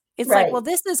battles. It's Right. like, well,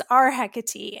 this is our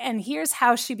Hecate, and here's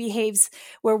how she behaves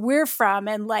where we're from,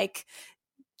 and like,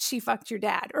 she fucked your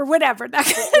dad or whatever, that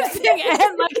kind of thing.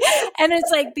 And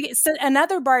it's like so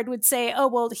another bard would say, oh,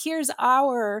 well, here's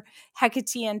our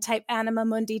Hecatean type anima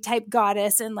mundi type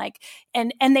goddess. And like,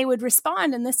 and they would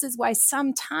respond. And this is why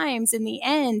sometimes in the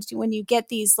end, when you get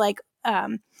these like,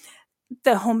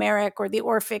 the Homeric or the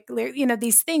Orphic,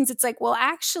 these things, it's like, well,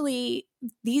 actually,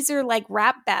 these are like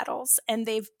rap battles and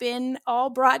they've been all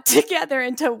brought together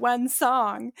into one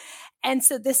song. And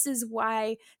so this is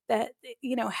why that,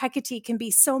 Hecate can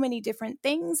be so many different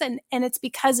things. And it's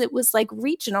because it was like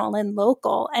regional and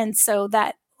local. And so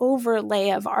that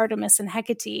overlay of Artemis and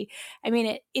Hecate, I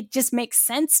mean, it just makes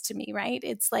sense to me, right?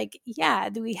 It's like, yeah,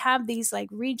 we have these like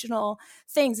regional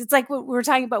things. It's like what we're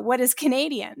talking about, what is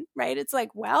Canadian, right? It's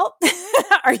like, well,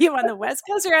 are you on the West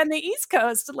Coast or on the East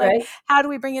Coast? Like, right. How do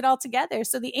we bring it all together?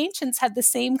 So the ancients had the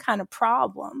same kind of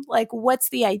problem. Like, what's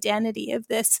the identity of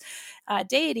this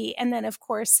deity? And then, of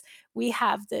course, we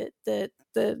have the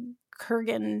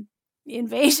Kurgan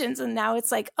invasions, and now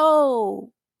it's like,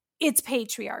 oh, it's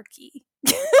patriarchy.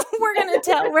 We're going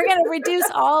to reduce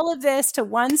all of this to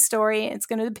one story. It's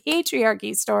going to be the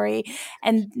patriarchy story.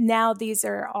 And now these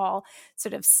are all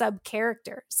sort of sub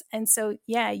characters. And so,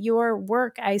 yeah, your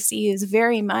work I see is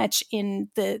very much in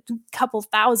the several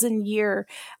thousand year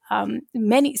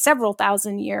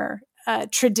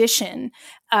tradition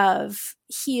of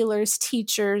healers,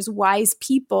 teachers, wise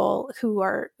people who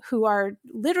are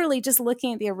literally just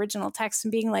looking at the original text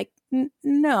and being like,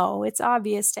 no, it's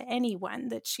obvious to anyone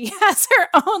that she has her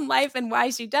own life and why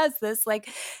she does this. Like,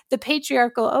 the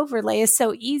patriarchal overlay is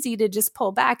so easy to just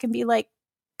pull back and be like,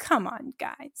 come on,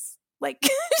 guys. Like,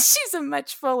 she's a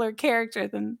much fuller character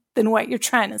than what you're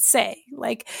trying to say.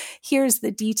 Like, here's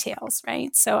the details,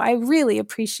 right? So I really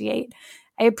appreciate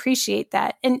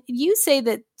that. And you say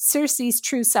that Circe's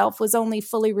true self was only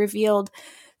fully revealed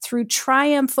through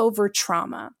triumph over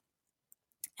trauma.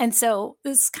 And so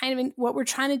this is kind of what we're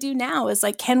trying to do now is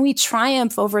like, can we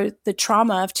triumph over the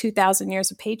trauma of 2,000 years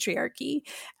of patriarchy?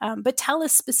 But tell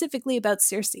us specifically about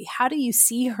Circe. How do you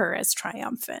see her as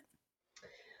triumphant?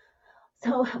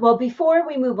 So, well, before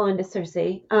we move on to Circe,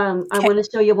 I want to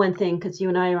show you one thing because you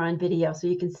and I are on video so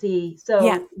you can see.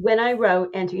 So when I wrote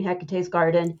Entering Hecate's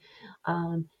Garden,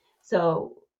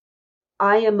 so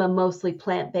I am a mostly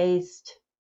plant-based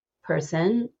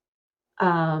person,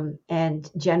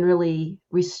 and generally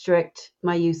restrict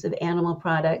my use of animal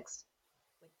products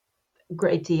a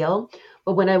great deal.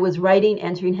 But when I was writing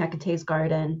Entering Hecate's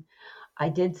Garden, I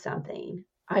did something.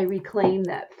 I reclaimed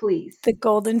that fleece. The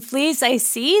golden fleece. I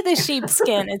see the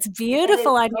sheepskin. It's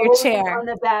beautiful on your chair. On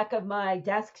the back of my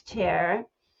desk chair,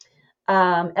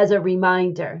 as a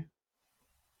reminder.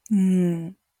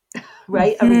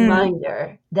 Right? A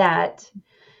reminder that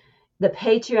the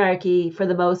patriarchy, for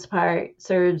the most part,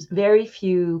 serves very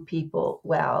few people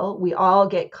well. We all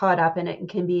get caught up in it and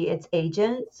can be its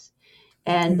agents.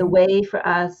 And the way for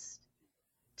us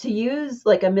to use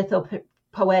like a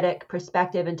mythopoetic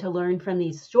perspective and to learn from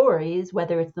these stories,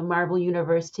 whether it's the Marvel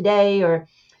universe today or,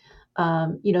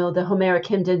 the Homeric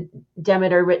hymn to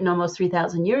Demeter written almost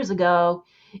 3,000 years ago,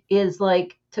 is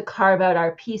like to carve out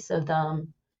our piece of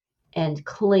them and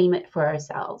claim it for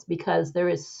ourselves, because there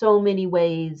is so many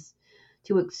ways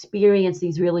to experience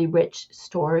these really rich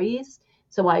stories.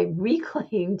 So I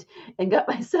reclaimed and got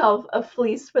myself a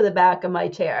fleece for the back of my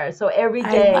chair. So every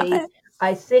day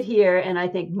I sit here and I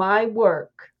think my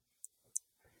work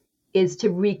is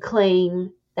to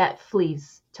reclaim that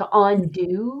fleece, to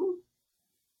undo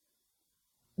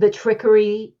the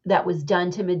trickery that was done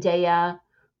to Medea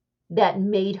that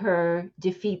made her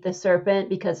defeat the serpent,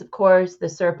 because of course the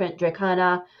serpent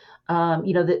Dracana,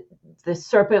 the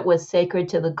serpent was sacred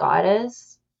to the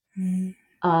goddess.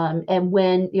 And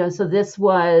when, so this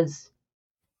was,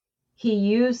 he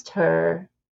used her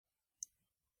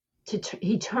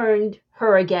he turned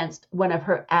her against one of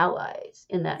her allies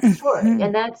in that story.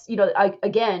 And that's,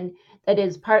 again, that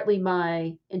is partly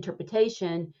my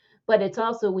interpretation, but it's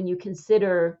also when you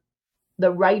consider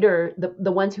the writer,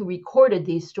 the ones who recorded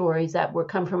these stories that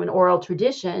come from an oral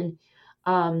tradition,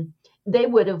 they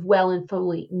would have well and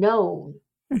fully known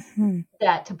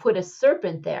that to put a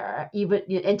serpent there, even,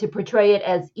 and to portray it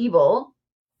as evil,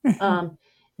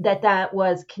 that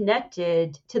was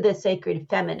connected to the sacred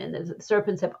feminine. The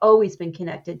serpents have always been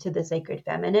connected to the sacred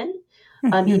feminine.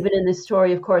 Even in the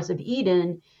story, of course, of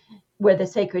Eden, where the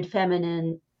sacred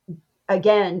feminine,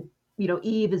 again,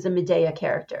 Eve is a Medea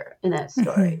character in that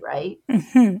story, right?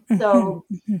 So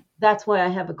that's why I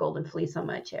have a golden fleece on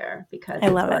my chair, because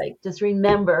it's like, just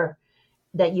remember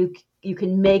that you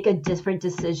can make a different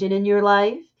decision in your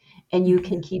life and you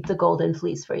can keep the golden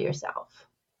fleece for yourself.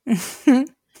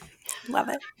 Love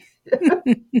it.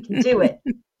 Do it.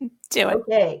 Do it.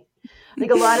 Okay. I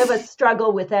think a lot of us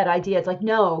struggle with that idea. It's like,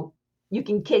 no, you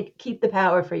can keep the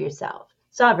power for yourself.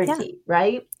 Sovereignty,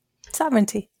 right?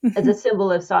 Sovereignty. As a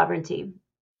symbol of sovereignty.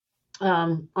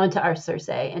 Onto our Circe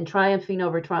and triumphing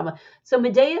over trauma. So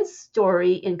Medea's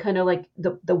story, in kind of like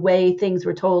the way things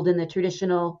were told in the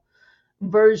traditional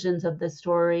versions of the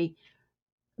story,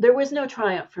 there was no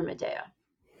triumph for Medea.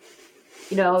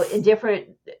 In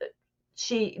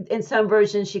some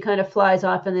versions she kind of flies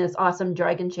off in this awesome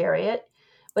dragon chariot,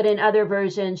 but in other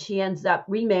versions she ends up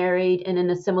remarried and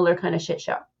in a similar kind of shit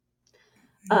show.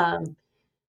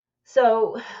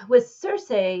 So with Circe,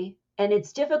 and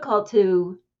it's difficult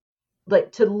to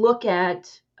look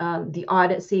at the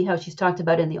Odyssey, how she's talked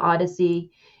about in the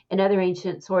Odyssey and other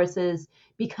ancient sources,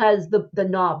 because the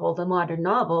modern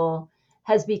novel,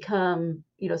 has become,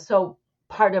 so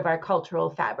part of our cultural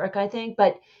fabric, I think.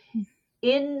 But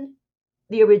in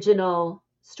the original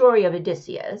story of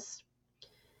Odysseus,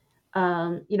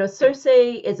 Circe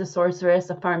is a sorceress,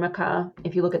 a pharmaca,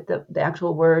 if you look at the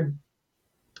actual word.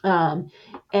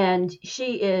 And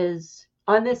she is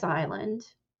on this island,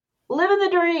 living the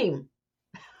dream.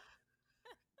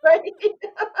 Right?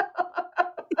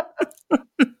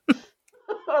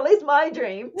 Or at least my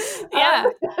dream. Yeah.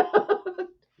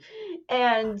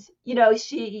 And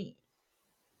she,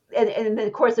 and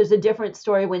of course there's a different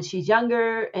story when she's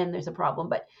younger, and there's a problem.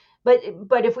 But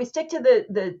if we stick to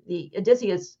the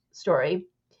Odysseus story,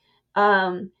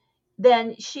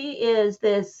 then she is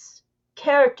this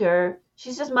character.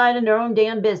 She's just minding her own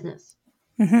damn business.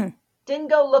 Mm-hmm. Didn't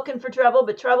go looking for trouble,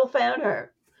 but trouble found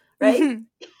her. Right? Mm-hmm.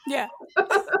 Yeah.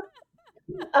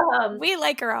 We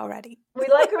like her already.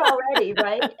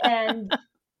 Right? And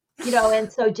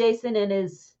and so Jason and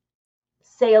his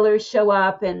sailors show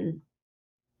up and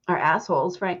are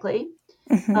assholes, frankly.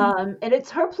 Mm-hmm. And it's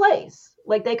her place.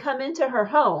 Like, they come into her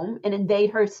home and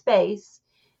invade her space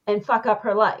and fuck up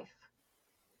her life.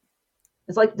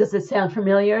 It's like, does this sound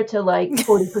familiar to like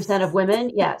 40% of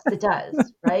women? Yes, it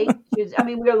does, right?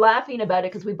 We're laughing about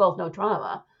it because we both know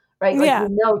trauma, right? Like, Yeah.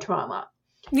 we know trauma.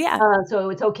 Yeah. So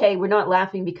it's okay. We're not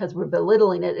laughing because we're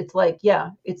belittling it. It's like,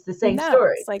 yeah, it's the same No,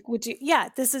 story. it's like,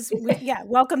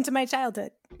 welcome to my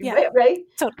childhood. Yeah. Right?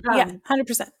 So,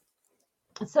 100%.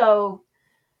 So,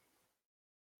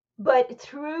 but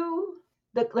through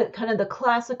the kind of the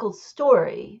classical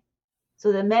story,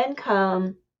 so the men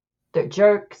come, they're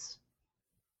jerks.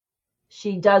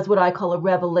 She does what I call a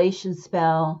revelation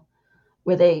spell,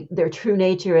 where their true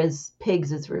nature as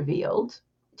pigs is revealed.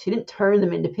 She didn't turn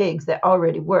them into pigs; they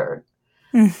already were.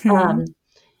 Mm-hmm.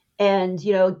 And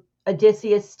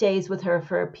Odysseus stays with her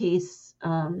for a piece,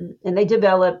 and they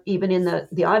develop, even in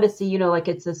the Odyssey. Like,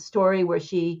 it's a story where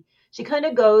she kind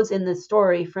of goes in the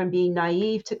story from being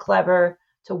naive to clever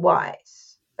to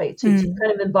wise, right? So she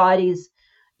kind of embodies,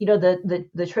 the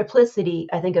triplicity,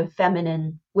 I think, of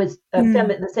feminine,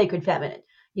 the sacred feminine.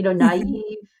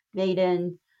 Naive,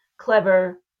 maiden,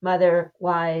 clever, mother,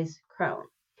 wise, crone.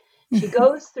 She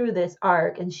goes through this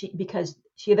arc, and because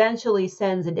she eventually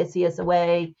sends Odysseus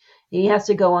away, and he has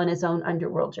to go on his own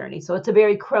underworld journey. So it's a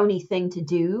very crony thing to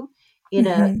do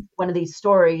in one of these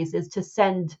stories, is to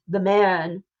send the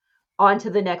man onto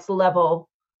the next level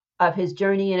of his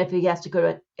journey. And if he has to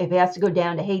go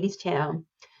down to Hades town,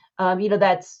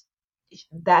 that's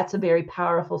a very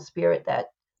powerful spirit that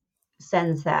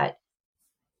sends the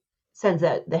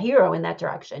hero in that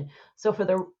direction. So for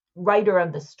the writer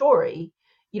of the story,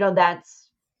 that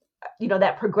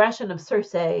progression of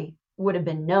Circe would have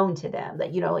been known to them,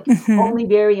 that only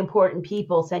very important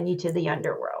people send you to the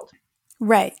underworld.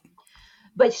 Right.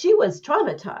 But she was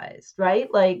traumatized, right?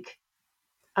 Like,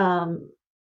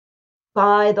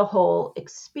 by the whole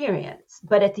experience.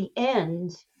 But at the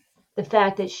end, the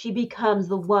fact that she becomes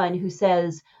the one who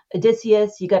says,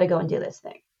 Odysseus, you got to go and do this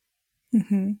thing.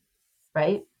 Mm-hmm.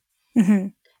 Right? Mm-hmm.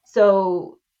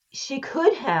 So she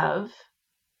could have,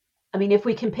 if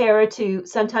we compare her to,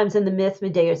 sometimes in the myth,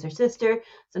 Medea is her sister,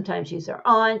 sometimes she's her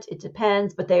aunt, it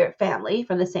depends, but they are family,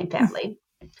 from the same family.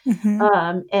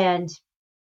 Mm-hmm. And,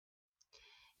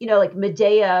 like,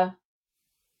 Medea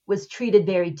was treated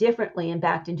very differently and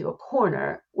backed into a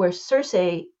corner, where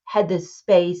Circe had this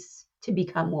space to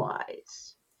become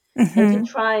wise and to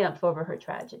triumph over her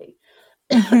tragedy.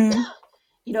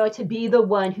 To be the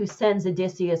one who sends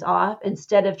Odysseus off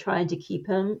instead of trying to keep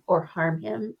him or harm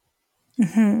him.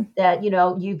 That,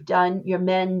 you've done your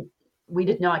men. We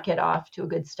did not get off to a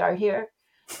good start here,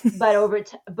 but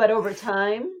over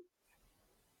time,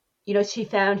 she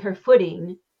found her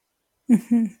footing,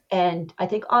 and I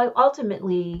think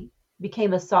ultimately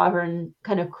became a sovereign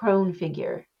kind of crone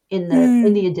figure in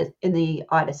the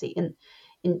Odyssey,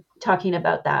 in talking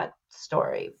about that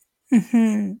story.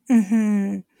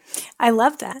 I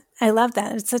love that. I love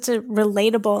that. It's such a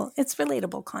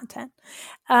relatable content.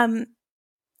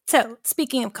 So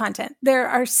speaking of content, there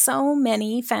are so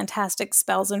many fantastic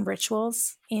spells and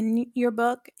rituals in your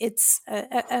book. It's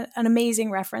an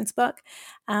amazing reference book.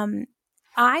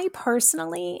 I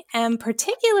personally am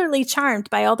particularly charmed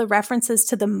by all the references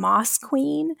to the Moss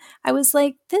Queen. I was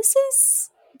like, this is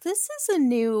a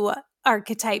new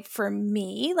archetype for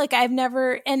me. Like I've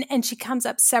never, and she comes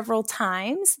up several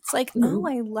times. It's like, oh,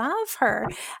 I love her.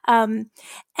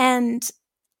 And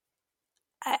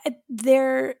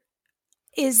there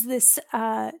is this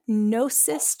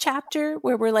gnosis chapter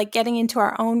where we're like getting into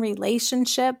our own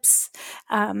relationships.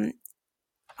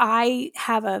 I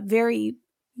have a very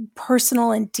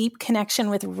personal and deep connection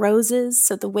with roses.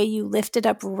 So the way you lifted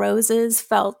up roses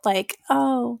felt like,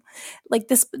 oh, like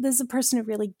this is a person who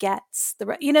really gets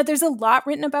there's a lot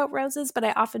written about roses, but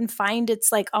I often find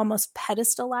it's like almost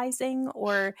pedestalizing,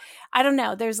 or I don't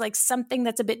know, there's like something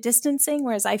that's a bit distancing,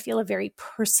 whereas I feel a very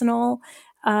personal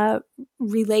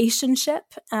relationship.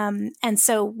 And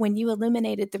so when you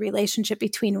illuminated the relationship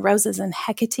between roses and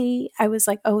Hekate, I was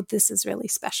like, oh, this is really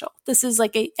special. This is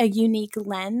like a unique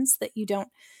lens that you don't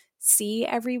see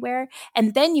everywhere.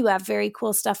 And then you have very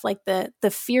cool stuff like the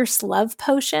fierce love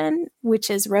potion, which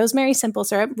is rosemary simple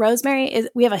syrup.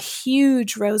 We have a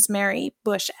huge rosemary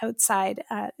bush outside.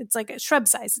 It's like a shrub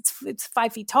size. It's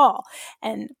 5 feet tall.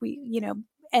 And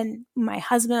and my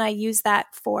husband and I use that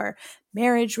for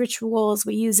marriage rituals.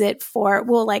 We use it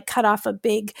we'll like cut off a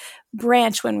big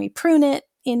branch when we prune it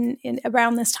in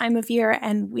around this time of year,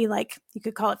 and we like, you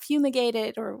could call it fumigate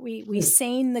it, or we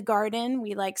sane the garden.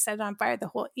 We like set it on fire. The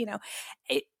whole,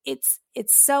 it's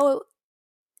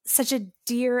such a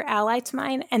dear ally to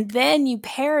mine. And then you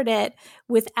paired it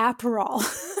with Aperol.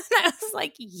 And I was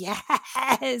like,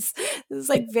 yes, this is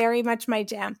like very much my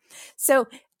jam. So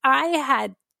I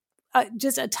had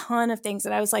just a ton of things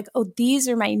that I was like, oh, these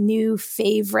are my new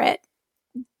favorite,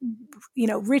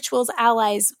 rituals,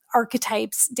 allies,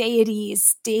 archetypes,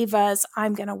 deities, devas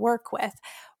I'm going to work with.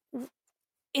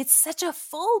 It's such a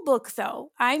full book,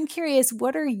 though. I'm curious,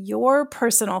 what are your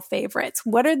personal favorites?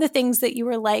 What are the things that you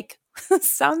were like,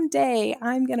 someday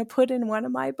I'm going to put in one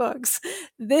of my books,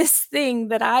 this thing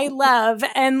that I love,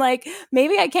 and like,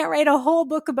 maybe I can't write a whole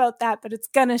book about that, but it's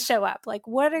going to show up. Like,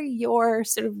 what are your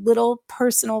sort of little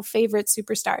personal favorite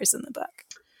superstars in the book?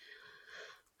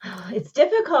 It's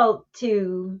difficult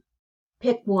to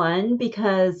pick one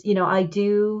because,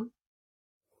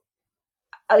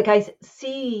 I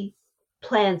see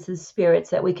plants as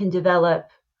spirits that we can develop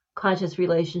conscious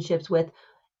relationships with.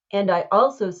 And I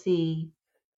also see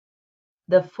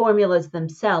the formulas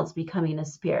themselves becoming a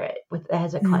spirit that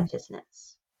has a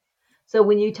consciousness. So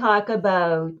when you talk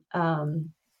about,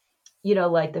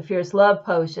 like the fierce love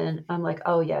potion, I'm like,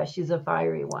 oh yeah, she's a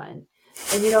fiery one.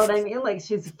 And you know what I mean? Like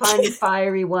she's a fun,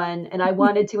 fiery one. And I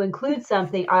wanted to include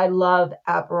something. I love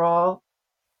Aperol.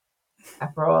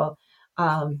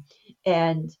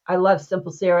 And I love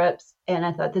simple syrups. And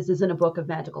I thought, this isn't a book of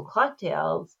magical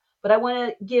cocktails, but I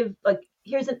want to give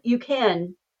you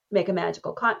can make a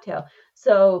magical cocktail.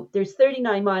 So there's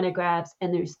 39 monographs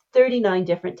and there's 39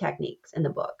 different techniques in the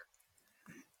book.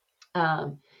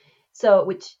 So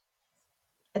which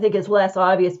I think is less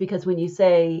obvious because when you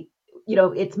say,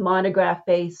 it's monograph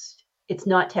based, it's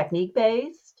not technique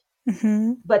based,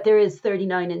 but there is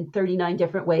 39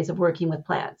 different ways of working with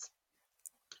plants.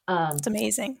 It's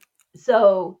amazing.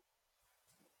 So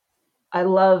I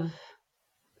love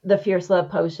the fierce love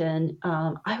potion.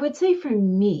 I would say for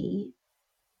me,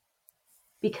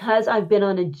 because I've been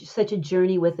on such a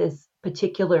journey with this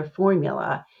particular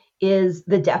formula, is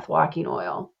the death walking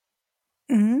oil.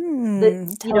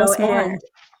 Tell us more.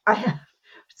 And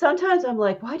sometimes I'm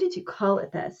like, why did you call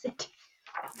it that? Such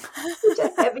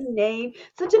a heavy name,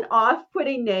 such an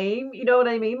off-putting name. You know what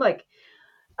I mean? Like,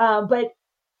 but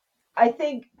I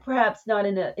think perhaps not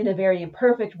in a very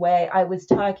imperfect way. I was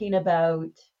talking about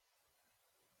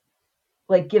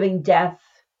like giving death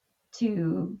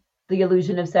to the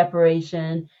illusion of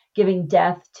separation, giving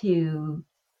death to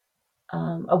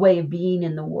a way of being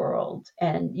in the world,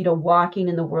 and walking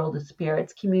in the world of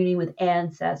spirits, communing with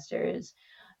ancestors,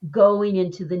 going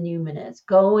into the numinous,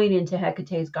 going into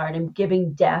Hecate's garden,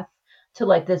 giving death to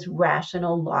like this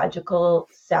rational, logical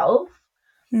self.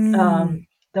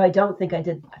 Though I don't think I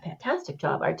did a fantastic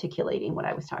job articulating what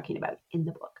I was talking about in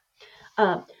the book.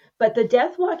 But the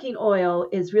death walking oil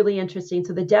is really interesting.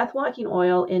 So the death walking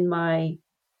oil in my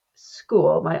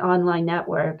school, my online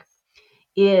network,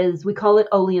 we call it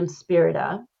Oleum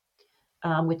Spirita,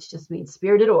 which just means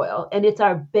spirited oil. And it's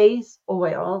our base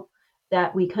oil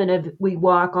that we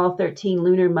walk all 13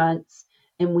 lunar months,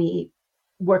 and we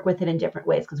work with it in different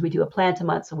ways because we do a plant a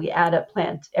month. So we add a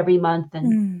plant every month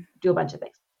and do a bunch of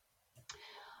things.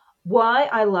 Why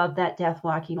I love that death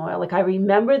walking oil. Like I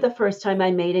remember the first time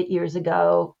I made it years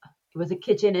ago, it was a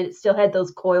kitchen and it still had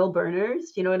those coil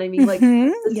burners. You know what I mean? Like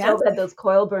the stove had those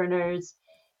coil burners,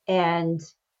 and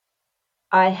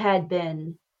I had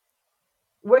been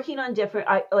working on different,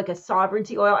 like a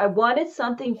sovereignty oil. I wanted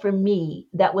something for me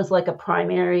that was like a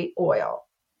primary oil.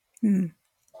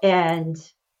 And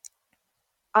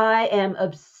I am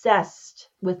obsessed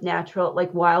with natural,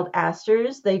 like wild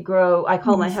asters. They grow, I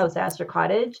call my house Aster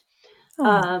Cottage.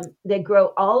 They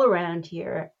grow all around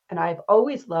here. And I've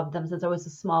always loved them since I was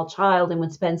a small child and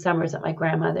would spend summers at my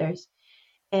grandmother's.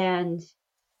 And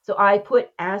so I put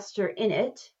aster in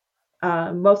it.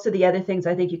 Most of the other things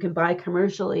I think you can buy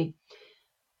commercially.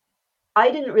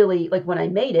 I didn't really, like when I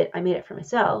made it for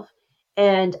myself.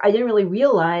 And I didn't really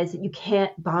realize that you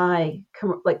can't buy,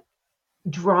 like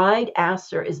dried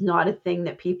aster is not a thing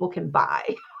that people can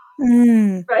buy.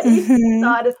 Right? It's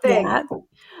not a thing.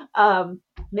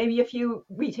 Maybe a few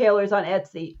retailers on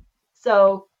Etsy.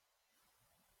 So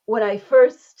when I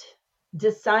first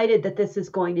decided that this is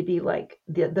going to be like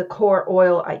the core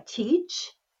oil I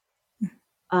teach,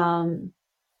 and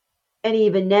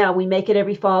even now we make it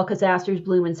every fall because asters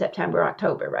bloom in September,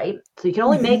 October, right? So you can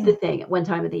only make the thing at one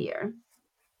time of the year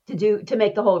to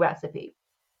make the whole recipe.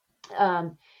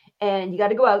 And you got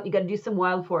to go out, you got to do some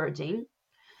wild foraging.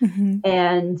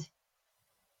 And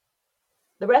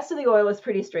the rest of the oil is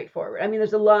pretty straightforward. I mean,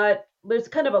 there's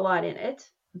kind of a lot in it,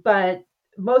 but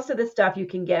most of the stuff you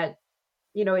can get,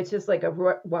 it's just like a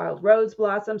wild rose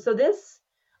blossom. So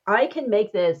I can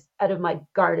make this out of my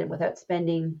garden without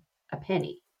spending a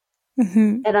penny.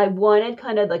 And I wanted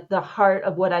kind of like the heart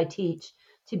of what I teach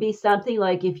to be something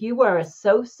like if you are a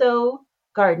so-so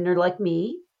gardener like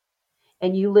me,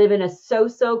 and you live in a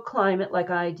so-so climate like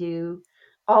I do,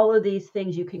 all of these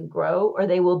things you can grow, or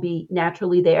they will be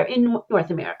naturally there in North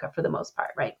America for the most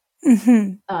part, right?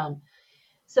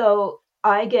 So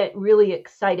I get really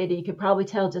excited, and you can probably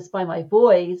tell just by my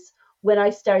voice when I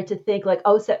start to think like,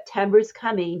 oh, September's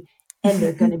coming, and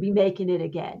they're going to be making it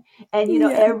again. And,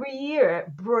 every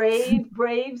year,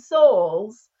 brave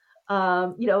souls,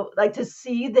 like to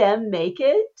see them make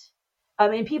it. I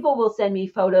mean, people will send me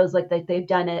photos like that they've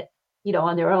done it,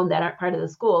 on their own that aren't part of the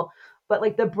school. But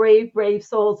like the brave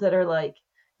souls that are like,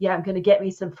 yeah, I'm going to get me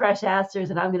some fresh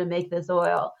asters and I'm going to make this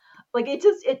oil. Like it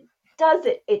does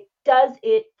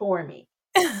it for me.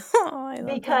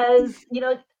 Because,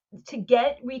 to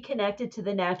get reconnected to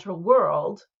the natural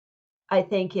world, I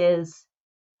think is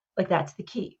like, that's the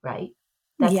key, right?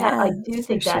 That's how I do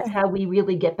think that's how we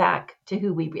really get back to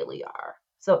who we really are.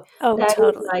 So that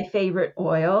is my favorite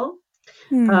oil.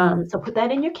 So put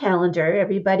that in your calendar,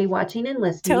 everybody watching and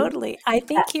listening. Totally. I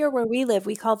think here where we live,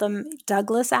 we call them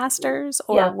Douglas asters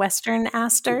or Western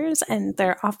asters, and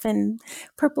they're often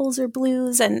purples or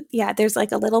blues. And there's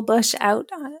like a little bush out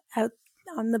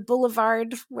on the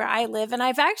boulevard where I live. And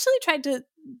I've actually tried to,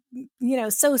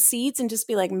 sow seeds and just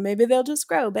be like, maybe they'll just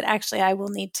grow. But actually I will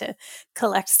need to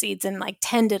collect seeds and like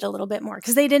tend it a little bit more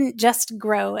because they didn't just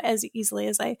grow as easily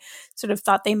as I sort of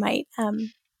thought they might.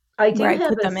 I do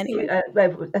have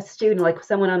a student, like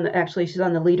someone she's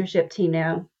on the leadership team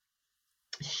now.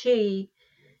 She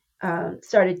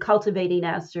started cultivating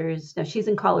asters. Now she's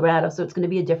in Colorado, so it's going to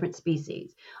be a different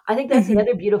species. I think that's the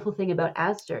other beautiful thing about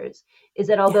asters is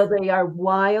that although they are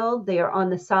wild, they are on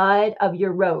the side of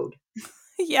your road.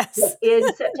 Yes. In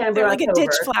September, like October, a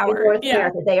ditch flower. In North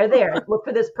America. They are there. Look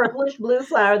for this purplish blue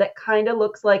flower that kind of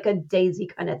looks like a daisy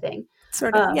kind of thing.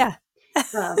 Sort of,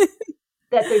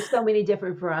 that there's so many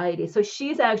different varieties. So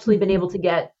she's actually been able to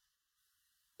get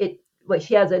it, like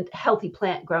she has a healthy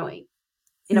plant growing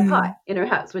in a pot in her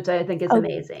house, which I think is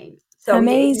amazing. So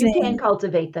you can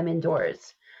cultivate them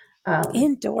indoors.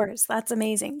 Indoors. That's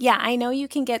amazing. Yeah, I know you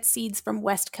can get seeds from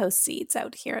West Coast Seeds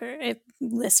out here if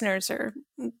listeners are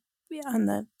on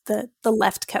the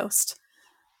left coast.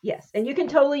 Yes, and you can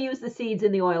totally use the seeds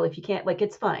in the oil if you can't, like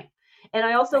it's fine. And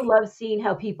I also love seeing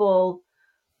how people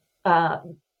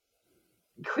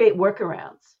create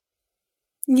workarounds.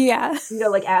 Yeah.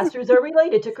 Like asters are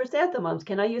related to chrysanthemums.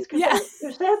 Can I use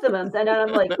chrysanthemums? And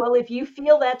I'm like, well, if you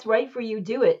feel that's right for you,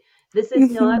 do it. This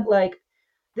is not like,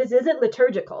 this isn't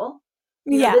liturgical.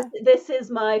 This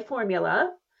is my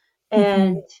formula.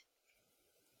 And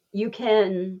you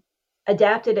can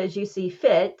adapt it as you see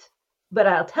fit. But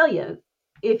I'll tell you,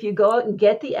 if you go out and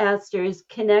get the asters,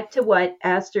 connect to what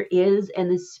aster is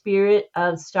and the spirit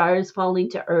of stars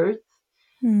falling to earth,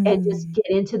 and just get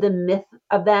into the myth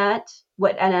of that,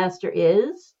 what an aster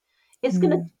is,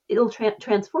 it'll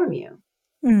transform you.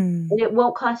 And it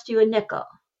won't cost you a nickel.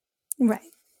 Right.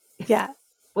 Yeah.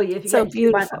 Well, if you So get to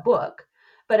buy beautiful. a book.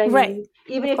 But I Right. mean,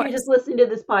 even Of if you're just course. listening to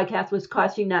this podcast, which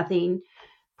costs you nothing,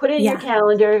 put it in your Yeah.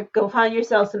 calendar, go find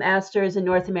yourself some asters in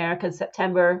North America,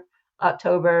 September,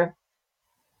 October,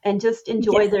 and just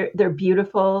enjoy Yeah. their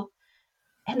beautiful,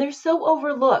 and they're so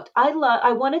overlooked. I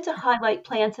wanted to highlight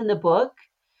plants in the book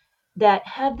that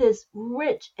have this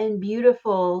rich and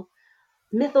beautiful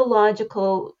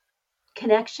mythological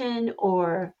connection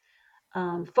or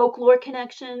folklore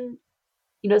connection.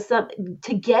 Some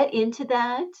to get into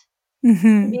that, to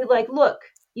Mm-hmm. be like, look,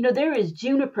 there is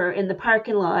juniper in the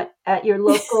parking lot at your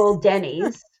local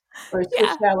Denny's or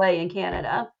Swiss Yeah. Chalet in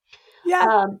Canada.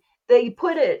 Yeah. They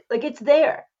put it like it's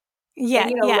there. And Yeah.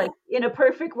 Yeah. like in a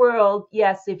perfect world,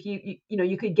 yes, if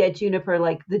you could get juniper,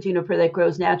 like the juniper that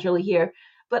grows naturally here,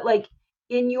 but like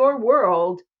in your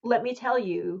world, let me tell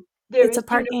you, there It's is a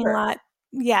parking juniper lot.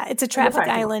 Yeah, it's a in the traffic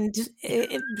parking lot. island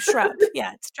shrub.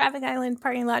 Yeah, it's a traffic island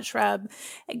parking lot shrub.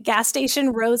 Gas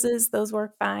station roses, those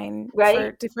work fine for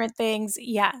Right? different things.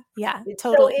 Yeah, yeah, It's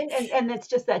so totally. in and it's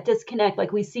just that disconnect.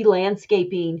 Like we see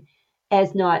landscaping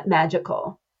as not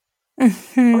magical. Or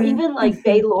Hmm. even like Hmm.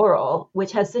 Bay Laurel,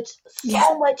 which has Yeah,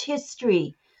 so much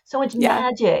history, so much yeah.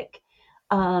 magic.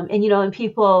 And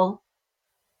people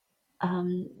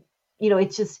um,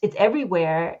 it's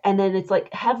everywhere. And then it's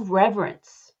like have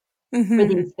reverence for Hmm.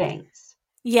 these things.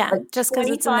 Yeah, Like just because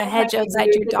it's in the 2,500 hedge outside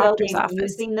years your ago, doctor's they were office.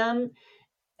 using them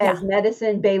Yeah. as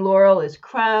medicine. Bay Laurel is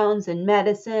crowns and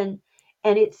medicine,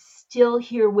 and it's still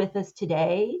here with us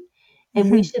today. And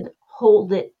we Hmm. should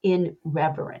hold it in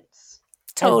reverence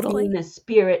as Totally, being a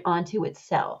spirit unto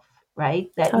itself,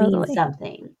 right? That means totally.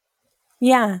 something.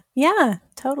 Yeah, yeah,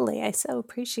 totally. I so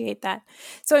appreciate that.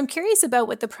 So I'm curious about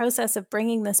what the process of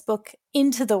bringing this book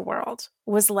into the world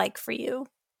was like for you.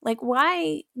 Like,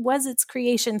 why was its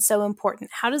creation so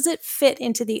important? How does it fit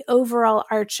into the overall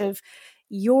arch of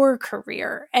your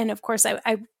career? And of course,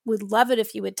 I would love it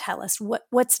if you would tell us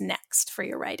what's next for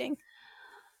your writing.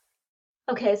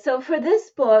 Okay, so for this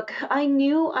book, I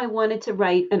knew I wanted to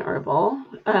write an herbal.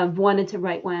 I've wanted to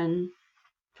write one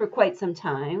for quite some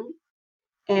time.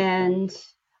 And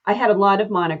I had a lot of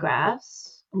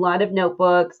monographs, a lot of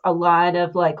notebooks, a lot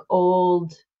of like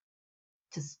old,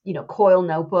 just, coil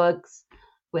notebooks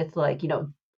with like,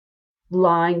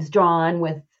 lines drawn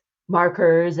with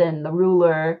markers and the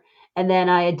ruler. And then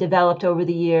I had developed over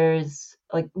the years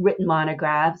like written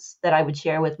monographs that I would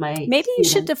share with my Maybe you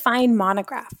should students. define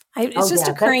monograph. It's Oh just yeah, that's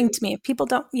occurring to me. If people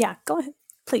don't, yeah, go ahead,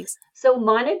 please. so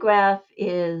monograph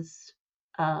is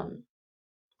um,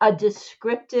 a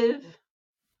descriptive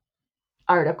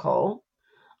article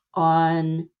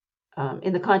on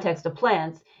in the context of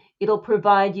plants. It'll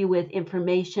provide you with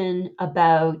information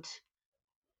about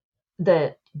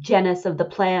the genus of the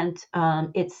plant,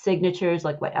 its signatures,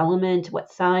 like what element,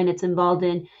 what sign it's involved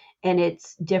in, and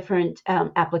its different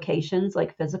applications,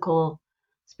 like physical,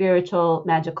 spiritual,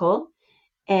 magical,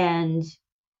 and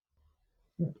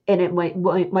it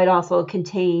might also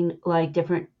contain like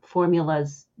different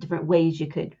formulas, different ways you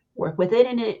could work with it,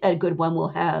 and a good one will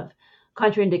have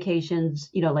contraindications,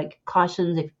 like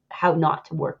cautions if how not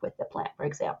to work with the plant, for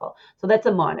example. So that's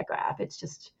a monograph. It's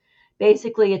just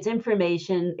basically it's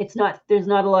information. There's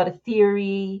not a lot of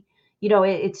theory.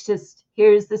 It's just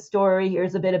here's the story,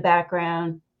 here's a bit of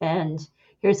background, and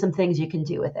here's some things you can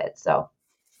do with it. So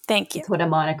Thank you. that's what a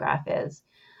monograph is.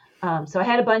 So I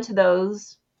had a bunch of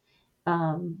those,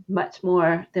 much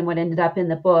more than what ended up in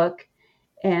the book.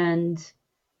 And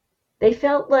they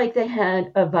felt like they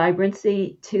had a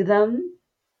vibrancy to them.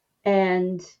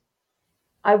 And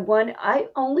I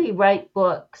only write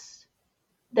books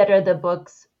that are the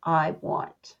books I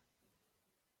want.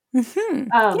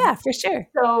 Yeah, for sure.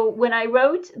 So when I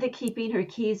wrote the Keeping Her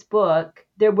Keys book,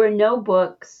 there were no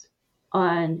books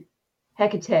on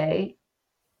Hekate.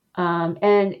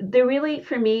 And there really,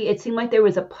 for me, it seemed like there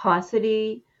was a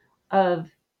paucity of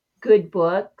good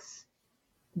books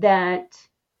that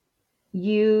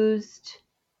used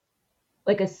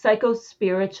like a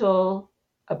psycho-spiritual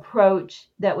approach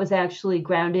that was actually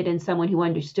grounded in someone who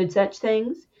understood such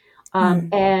things,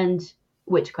 Mm, and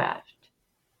witchcraft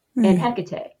and mm,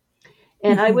 Hecate.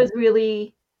 And mhm.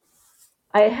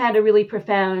 I had a really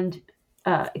profound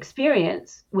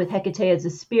experience with Hecate as a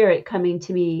spirit coming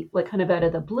to me like kind of out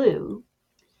of the blue.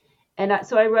 And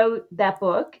so I wrote that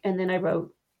book, and then I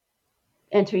wrote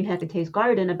Entering Hecate's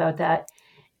Garden about that.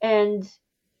 And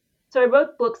so I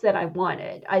wrote books that I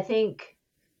wanted. I think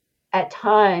at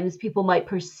times people might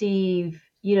perceive,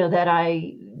 that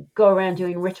I go around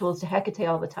doing rituals to Hecate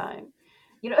all the time.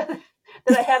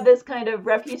 That I have this kind of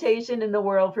reputation in the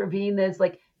world for being this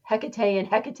like Hecate and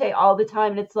Hecate all the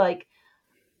time. And it's like,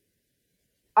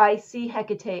 I see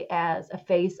Hekate as a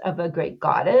face of a great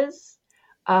goddess,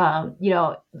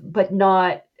 but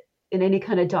not in any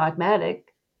kind of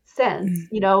dogmatic sense,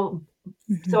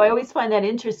 So I always find that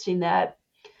interesting that,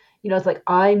 it's like,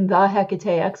 I'm the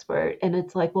Hekate expert. And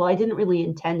it's like, well, I didn't really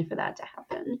intend for that to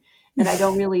happen. And I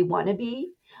don't really want to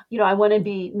be, I want to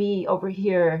be me over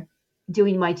here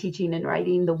doing my teaching and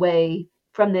writing the way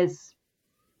from this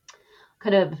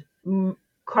kind of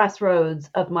crossroads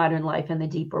of modern life and the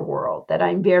deeper world that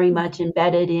I'm very much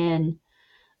embedded in.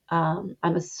 I'm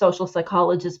a social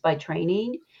psychologist by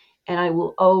training, and I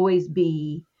will always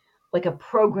be like a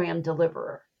program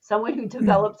deliverer, someone who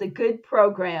develops a good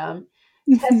program,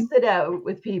 tests it out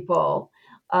with people,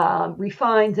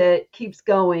 refines it, keeps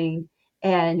going.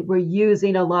 And we're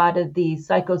using a lot of these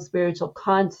psycho-spiritual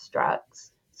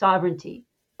constructs, sovereignty,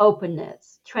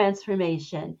 openness,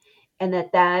 transformation, and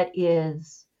that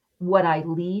is what I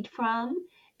lead from.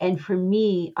 And for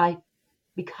me,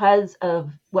 because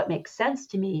of what makes sense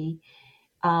to me,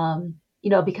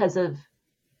 because of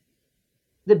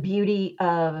the beauty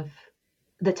of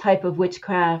the type of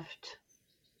witchcraft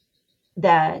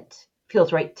that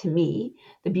feels right to me,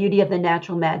 the beauty of the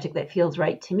natural magic that feels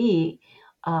right to me,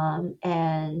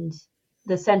 and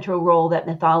the central role that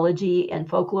mythology and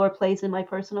folklore plays in my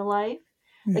personal life.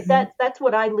 Like that's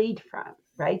what I lead from,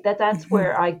 right? That's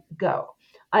where I go.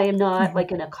 I am not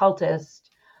like an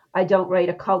occultist. I don't write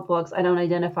occult books. I don't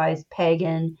identify as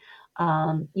pagan.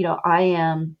 I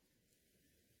am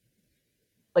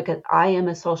I am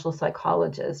a social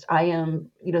psychologist. I am,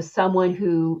 someone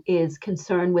who is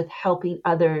concerned with helping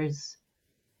others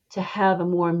to have a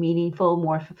more meaningful,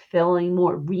 more fulfilling,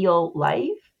 more real life.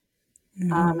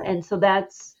 And so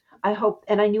I hope,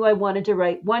 and I knew I wanted to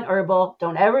write one herbal.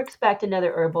 Don't ever expect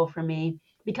another herbal from me,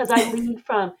 because I lead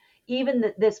from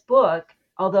even this book,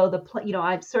 although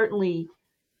I've certainly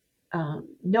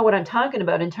know what I'm talking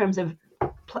about in terms of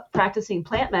practicing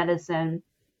plant medicine,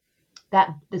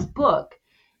 that this book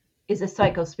is a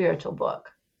psycho-spiritual book,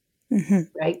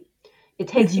 right? It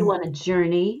takes you on a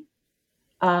journey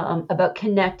about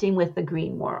connecting with the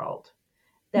green world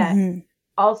that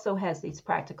also has these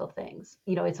practical things.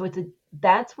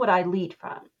 That's what I lead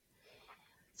from.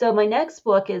 So my next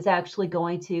book is actually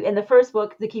going to, and the first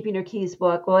book, the Keeping Your Keys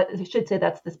book, well, I should say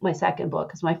that's my second book,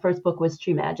 because my first book was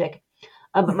True Magic.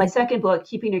 But my second book,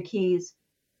 Keeping Your Keys,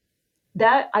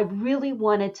 that I really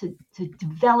wanted to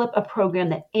develop a program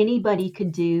that anybody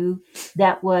could do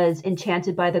that was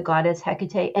enchanted by the goddess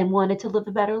Hekate and wanted to live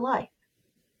a better life.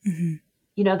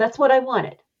 That's what I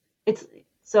wanted.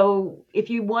 So if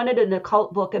you wanted an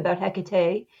occult book about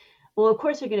Hekate, well, of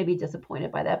course you're going to be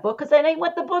disappointed by that book, because that ain't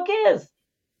what the book is.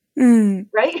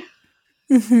 Right?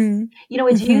 It's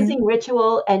using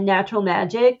ritual and natural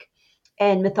magic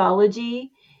and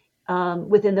mythology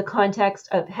within the context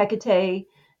of Hekate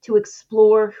to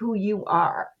explore who you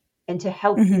are and to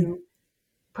help you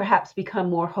perhaps become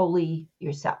more holy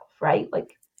yourself, right?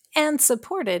 And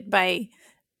supported by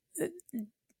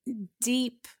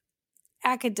deep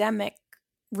academic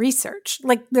research.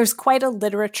 Like, there's quite a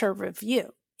literature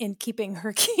review in Keeping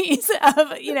Her Keys of,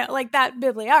 that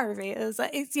bibliography is,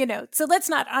 so let's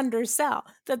not undersell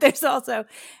that there's also,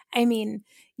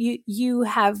 you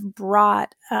have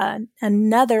brought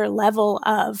another level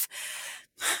of,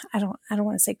 I don't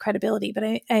want to say credibility, but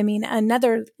I mean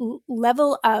another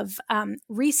level of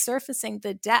resurfacing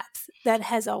the depth that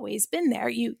has always been there.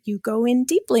 You go in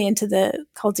deeply into the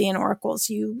Chaldean oracles.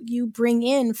 You bring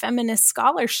in feminist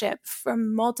scholarship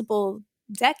from multiple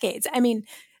decades. I mean,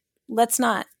 let's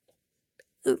not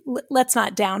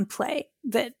downplay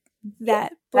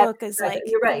that book is like,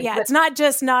 you're right. Yeah, it's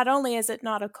not only is it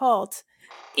not occult,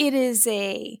 it is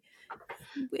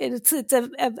it's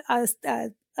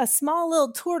a small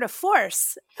little tour de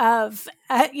force of,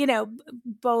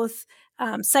 both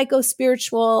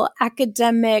psycho-spiritual,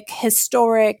 academic,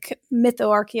 historic,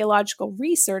 mytho-archaeological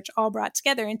research all brought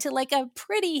together into like a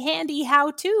pretty handy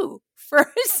how-to for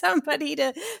somebody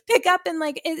to pick up, and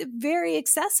it's very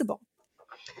accessible.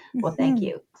 Well, thank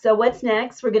you. So what's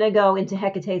next? We're going to go into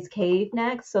Hecate's cave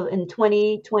next. So in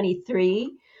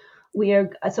 2023,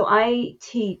 I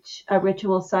teach a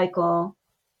ritual cycle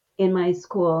in my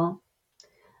school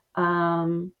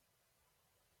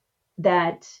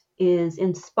that is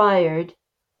inspired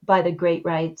by the great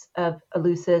rites of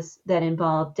Eleusis that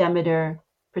involve Demeter,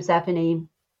 Persephone,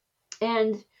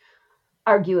 and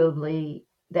arguably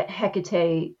that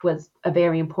Hekate was a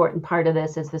very important part of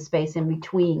this as the space in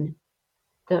between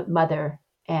the mother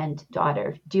and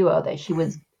daughter duo, that she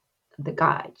was the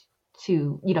guide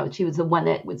to, she was the one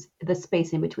that was the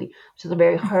space in between, which is a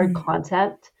very hard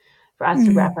concept for us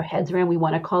to wrap our heads around. We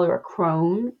want to call her a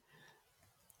crone,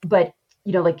 but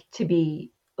like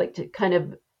to kind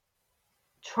of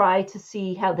try to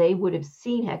see how they would have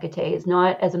seen Hekate as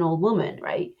not as an old woman,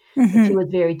 right? That she was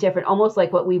very different, almost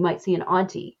like what we might see an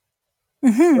auntie,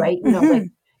 right? Like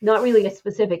not really a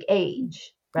specific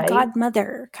age, right?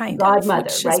 Godmother, kind of, Godmother,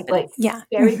 which has right? been, Like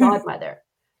fairy godmother,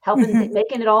 helping,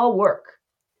 making it all work.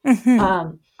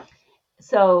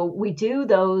 So we do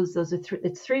those are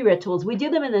it's 3 rituals. We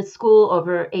do them in the school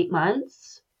over 8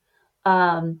 months.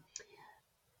 And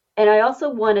I also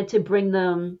wanted to bring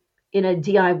them in a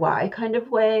DIY kind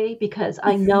of way because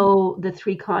I know the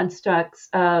 3 constructs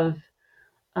of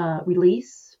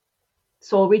release,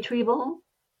 soul retrieval,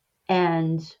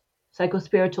 and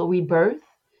psychospiritual rebirth,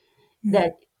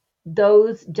 that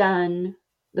those can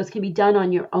be done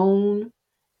on your own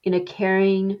in a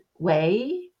caring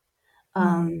way.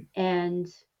 And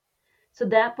so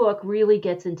that book really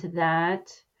gets into that.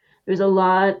 There's a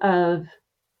lot of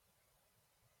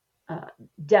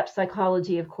depth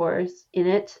psychology, of course, in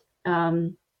it.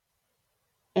 And,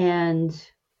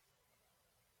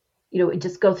 it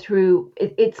just go through,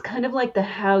 it's kind of like the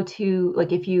how to,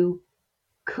 like if you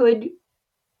could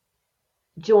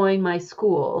join my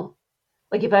school,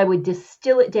 like if I would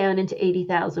distill it down into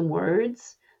 80,000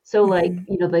 words. So like,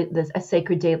 a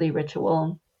sacred daily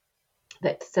ritual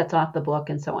that sets off the book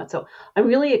and so on. So I'm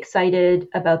really excited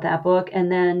about that book.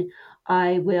 And then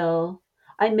I'm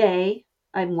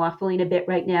waffling a bit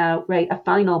right now, write a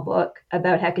final book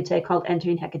about Hekate called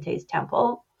Entering Hecate's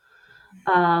Temple,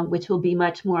 which will be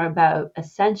much more about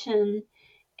ascension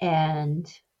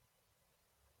and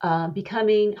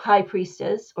becoming high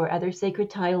priestess or other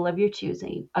sacred title of your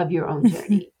choosing of your own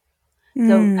journey.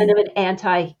 So kind of an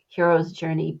anti-hero's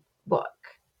journey book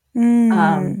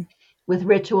with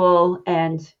ritual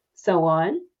and so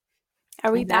on.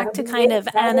 Are we back to kind of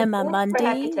Anima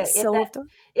Mundi?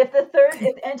 If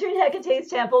Entering Hecate's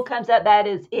Temple comes out, that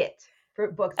is it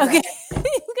for books. Okay,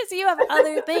 because you have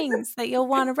other things that you'll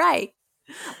want to write.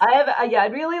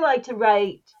 I'd really like to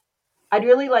write. I'd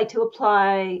really like to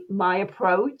apply my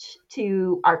approach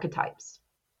to archetypes.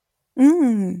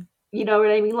 You know what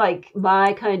I mean? Like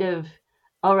my kind of,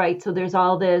 all right, so there's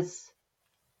all this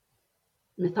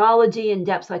mythology and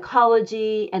depth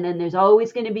psychology, and then there's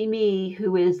always going to be me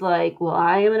who is like, well,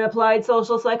 I am an applied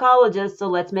social psychologist, so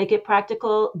let's make it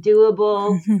practical,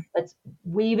 doable. Let's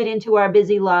weave it into our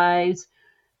busy lives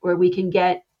where we can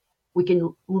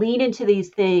lean into these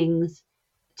things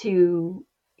to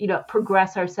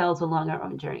progress ourselves along our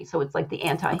own journey. So it's like the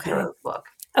anti-hero book.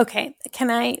 Okay,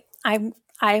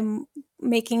 I'm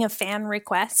making a fan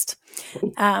request.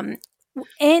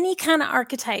 Any kind of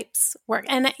archetypes work,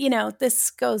 and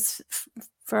this goes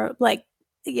for like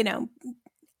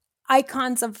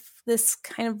icons of this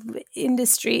kind of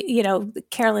industry.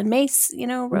 Carolyn Mace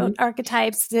wrote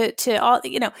archetypes to all.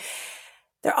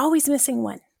 They're always missing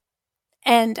one,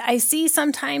 and I see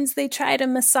sometimes they try to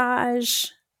massage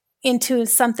into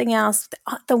something else.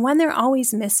 The one they're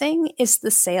always missing is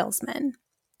the salesman,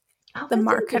 the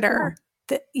marketer,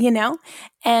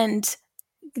 and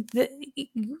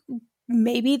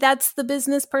maybe that's the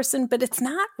business person, but it's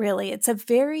not really.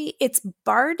 It's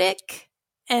bardic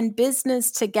and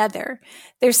business together.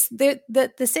 There's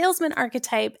the salesman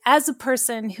archetype as a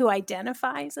person who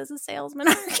identifies as a salesman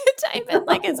archetype and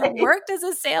like has worked as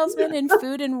a salesman in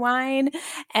food and wine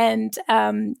and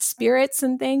spirits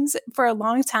and things for a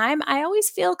long time. I always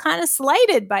feel kind of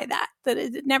slighted by that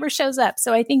it never shows up.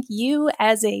 So I think you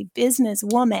as a business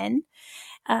woman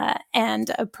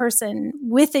and a person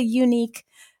with a unique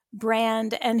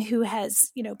brand and who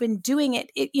has been doing it,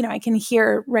 I can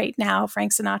hear right now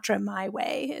Frank Sinatra My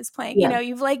Way is playing.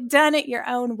 You've like done it your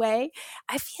own way.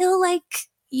 I feel like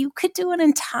you could do an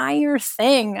entire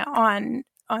thing on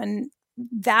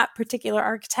that particular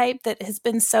archetype that has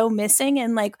been so missing,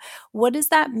 and like what does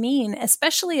that mean,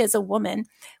 especially as a woman,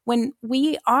 when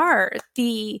we are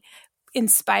the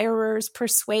inspirers,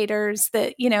 persuaders,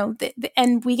 that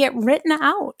and we get written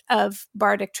out of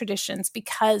bardic traditions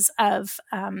because of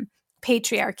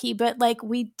patriarchy, but like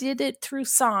we did it through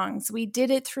songs, we did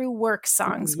it through work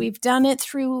songs, we've done it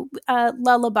through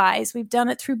lullabies, we've done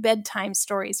it through bedtime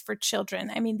stories for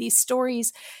children. I mean, these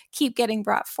stories keep getting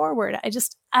brought forward.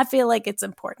 I feel like it's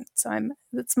important. So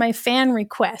that's my fan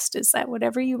request, is that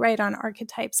whatever you write on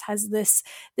archetypes has this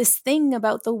thing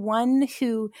about the one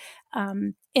who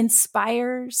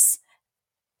inspires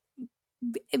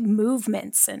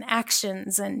movements and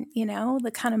actions and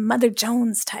the kind of Mother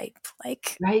Jones type,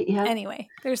 like, right? Yeah. Anyway,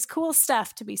 there's cool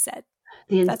stuff to be said.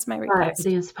 That's my request.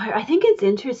 The inspire. I think it's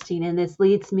interesting, and this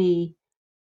leads me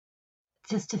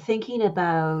just to thinking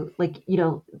about, like,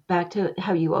 back to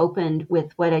how you opened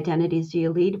with what identities do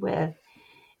you lead with.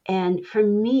 And for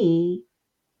me,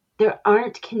 there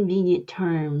aren't convenient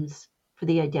terms for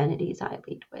the identities I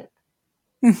lead with.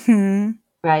 Mm-hmm.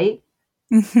 Right?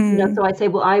 Mm-hmm. So I say,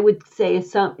 well, I would say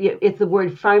if the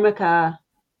word pharmaca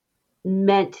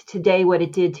meant today what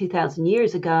it did 2,000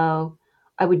 years ago,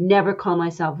 I would never call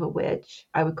myself a witch.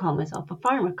 I would call myself a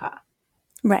pharmaca.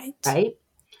 Right. Right?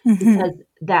 Mm-hmm. Because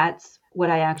that's what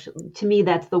to me,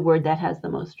 that's the word that has the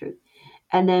most truth.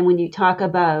 And then when you talk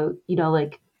about,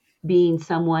 like being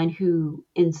someone who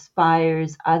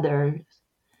inspires others,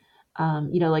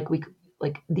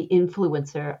 like the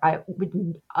influencer, I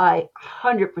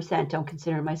 100% don't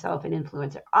consider myself an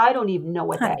influencer. I don't even know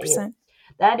what that is. 100%.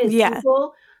 That is Yeah.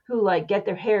 people who like get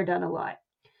their hair done a lot.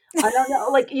 I don't know,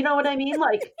 like, you know what I mean?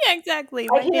 Like, Yeah, exactly.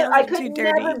 I My nails I are could too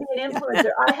never dirty. be an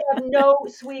influencer. I have no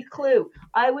sweet clue.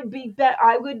 I would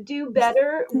do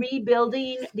better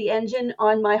rebuilding the engine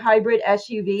on my hybrid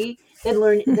SUV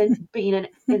than being an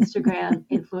Instagram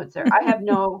influencer.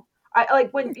 I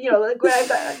like when, like when I've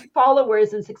got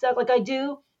followers and success, like I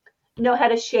do know how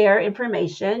to share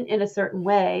information in a certain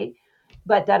way,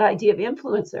 but that idea of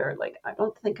influencer, like I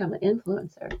don't think I'm an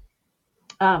influencer.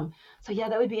 So yeah,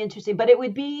 that would be interesting, but it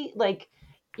would be like,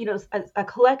 a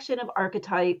collection of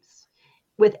archetypes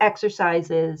with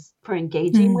exercises for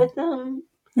engaging with them,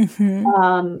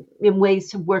 in ways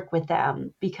to work with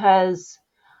them. Because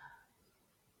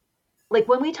like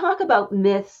when we talk about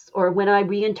myths, or when I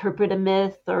reinterpret a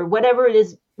myth, or whatever it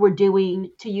is we're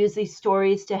doing to use these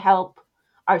stories to help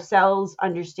ourselves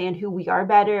understand who we are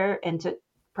better, and to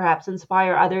perhaps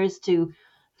inspire others to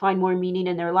find more meaning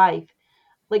in their life,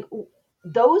 like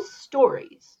those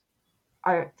stories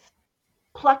are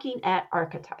plucking at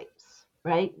archetypes,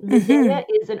 right? Medea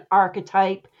is an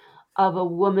archetype of a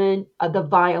woman, the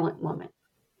violent woman.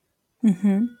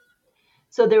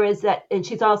 So there is that, and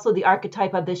she's also the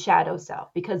archetype of the shadow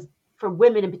self, because for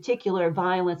women in particular,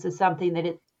 violence is something that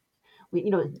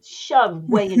it's shoved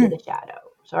way into the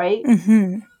shadows, right?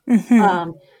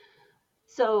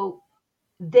 So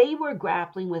they were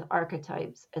grappling with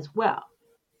archetypes as well.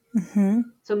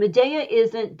 So Medea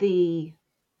isn't the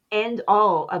end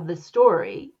all of the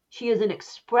story. She is an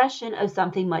expression of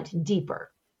something much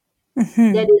deeper.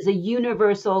 That is a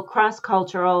universal,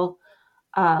 cross-cultural,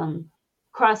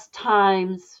 cross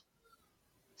times,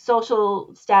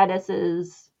 social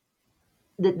statuses.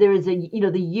 That there is the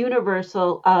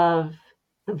universal of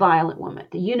the violent woman,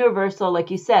 the universal, like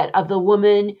you said, of the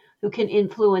woman who can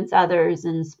influence others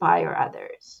and inspire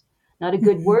others. Not a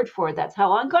good word for it. That's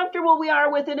how uncomfortable we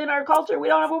are with it in our culture. We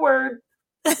don't have a word.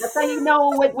 That's how you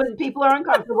know when people are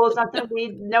uncomfortable. It's something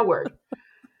no word.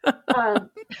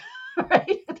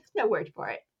 Right? There's no word for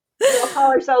it. We all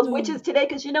call ourselves witches today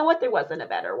because you know what? There wasn't a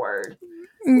better word.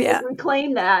 Yeah. We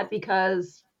claim that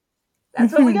because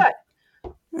that's what we got.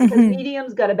 Because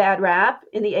mediums got a bad rap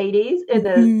in the 80s,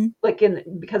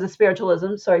 because of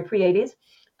spiritualism, pre-80s.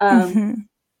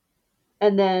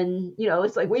 And then,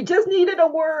 it's like we just needed a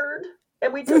word,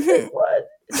 and we just did one.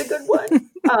 It's a good one.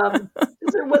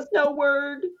 Because there was no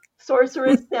word.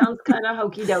 Sorceress sounds kind of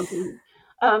hokey dokey.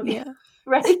 Yeah.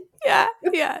 Right?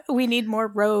 Yeah. We need more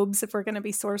robes if we're going to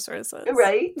be sorceresses.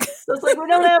 Right? So it's like, we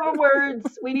don't have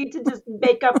words. We need to just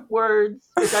make up words,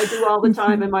 which I do all the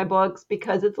time in my books,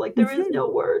 because it's like, there is no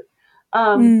word.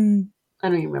 I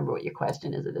don't even remember what your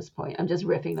question is at this point. I'm just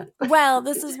riffing. Well,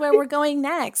 this is where we're going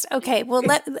next. Okay, well,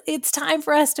 it's time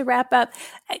for us to wrap up.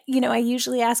 I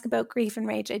usually ask about grief and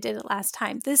rage. I did it last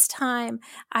time. This time,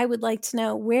 I would like to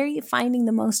know, where are you finding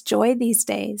the most joy these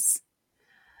days?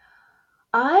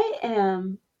 I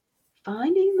am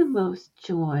finding the most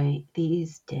joy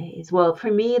these days. Well,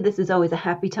 for me, this is always a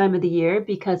happy time of the year,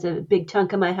 because a big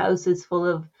chunk of my house is full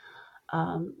of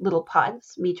little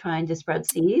pots, me trying to spread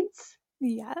seeds.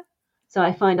 Yeah. So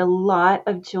I find a lot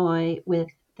of joy with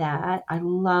that. I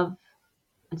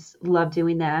just love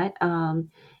doing that.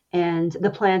 And the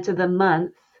plant of the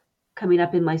month coming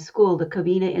up in my school, the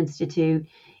Kavina Institute,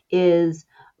 is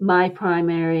my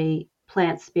primary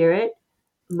plant spirit,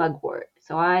 mugwort.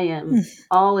 So I am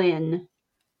all in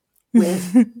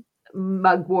with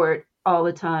mugwort all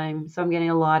the time. So I'm getting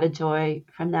a lot of joy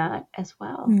from that as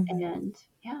well. And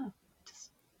yeah,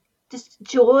 just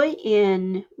joy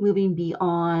in moving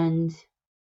beyond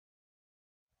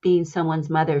being someone's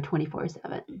mother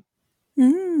 24/7.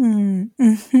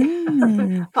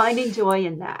 Finding joy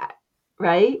in that,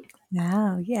 right?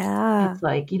 Wow, yeah. It's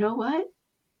like, you know what?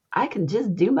 I can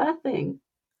just do my thing.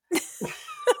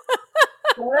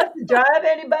 Don't have to drive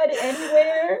anybody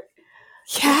anywhere.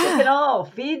 Yeah. They can all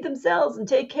feed themselves and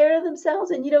take care of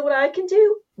themselves. And you know what I can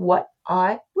do? What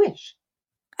I wish.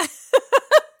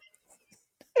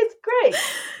 It's great.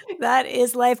 That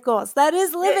is life goals. That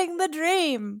is living the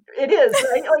dream. It is,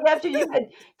 right? Like after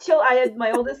I had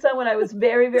my oldest son when I was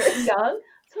very, very young.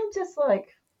 So I'm just like,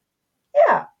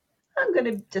 yeah, I'm going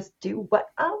to just do what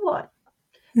I want.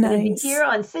 I'm going to be here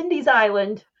on Cindy's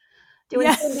island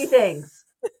doing Cindy things.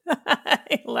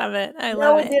 I love it. I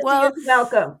love it. Well,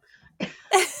 welcome.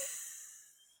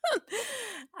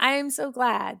 I am so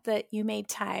glad that you made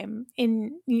time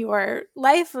in your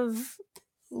life of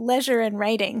leisure and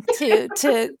writing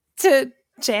to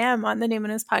jam on the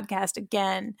Numinous podcast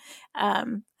again.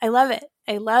 I love it.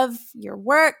 I love your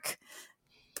work.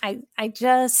 I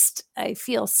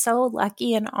feel so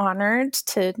lucky and honored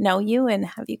to know you and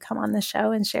have you come on the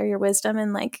show and share your wisdom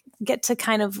and like get to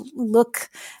kind of look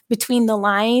between the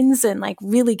lines and like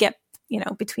really get,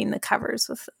 between the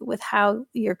covers with how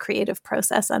your creative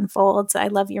process unfolds. I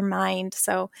love your mind.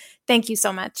 So thank you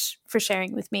so much for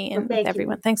sharing with me and with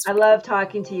everyone. Thanks. I love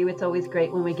talking to you. It's always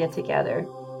great when we get together.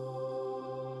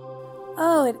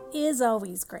 Oh, it is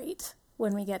always great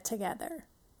when we get together.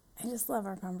 I just love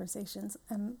our conversations.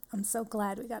 I'm so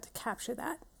glad we got to capture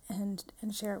that and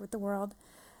share it with the world.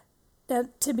 Now,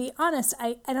 to be honest,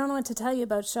 I don't know what to tell you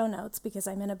about show notes because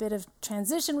I'm in a bit of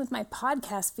transition with my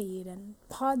podcast feed and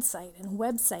pod site and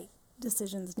website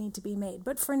decisions need to be made.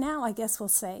 But for now, I guess we'll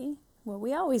say what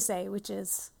we always say, which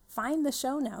is find the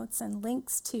show notes and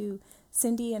links to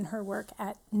Cyndi and her work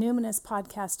at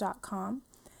numinouspodcast.com.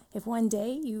 If one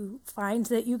day you find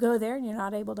that you go there and you're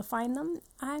not able to find them,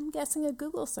 I'm guessing a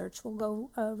Google search will go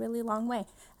a really long way.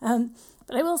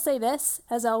 But I will say this,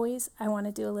 as always, I want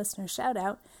to do a listener shout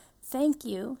out. Thank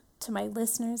you to my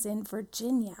listeners in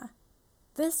Virginia.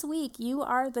 This week, you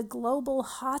are the global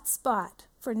hotspot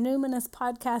for Numinous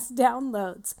podcast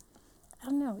downloads. I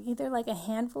don't know, either like a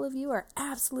handful of you are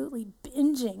absolutely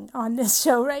binging on this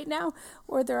show right now,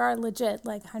 or there are legit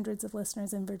like hundreds of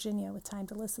listeners in Virginia with time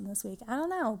to listen this week. I don't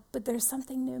know, but there's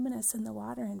something numinous in the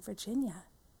water in Virginia,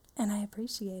 and I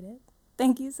appreciate it.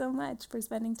 Thank you so much for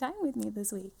spending time with me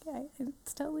this week.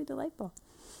 It's totally delightful.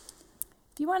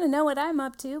 If you want to know what I'm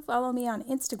up to, follow me on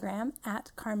Instagram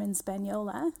at Carmen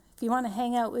Spaniola. If you want to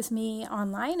hang out with me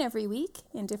online every week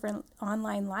in different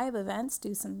online live events,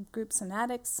 do some group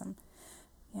somatics, some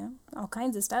all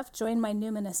kinds of stuff, join my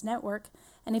Numinous network.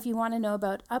 And if you want to know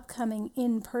about upcoming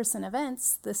in-person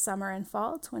events this summer and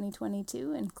fall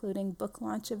 2022, including book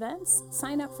launch events,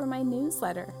 sign up for my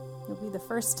newsletter. You'll be the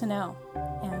first to know.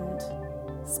 And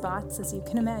spots, as you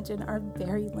can imagine, are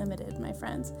very limited, my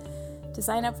friends. To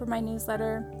sign up for my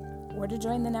newsletter or to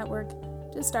join the network,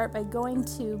 just start by going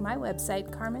to my website,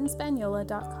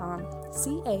 carmenspaniola.com,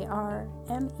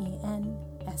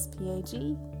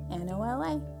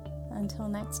 CarmenSpagnola. Until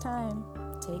next time,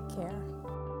 take care.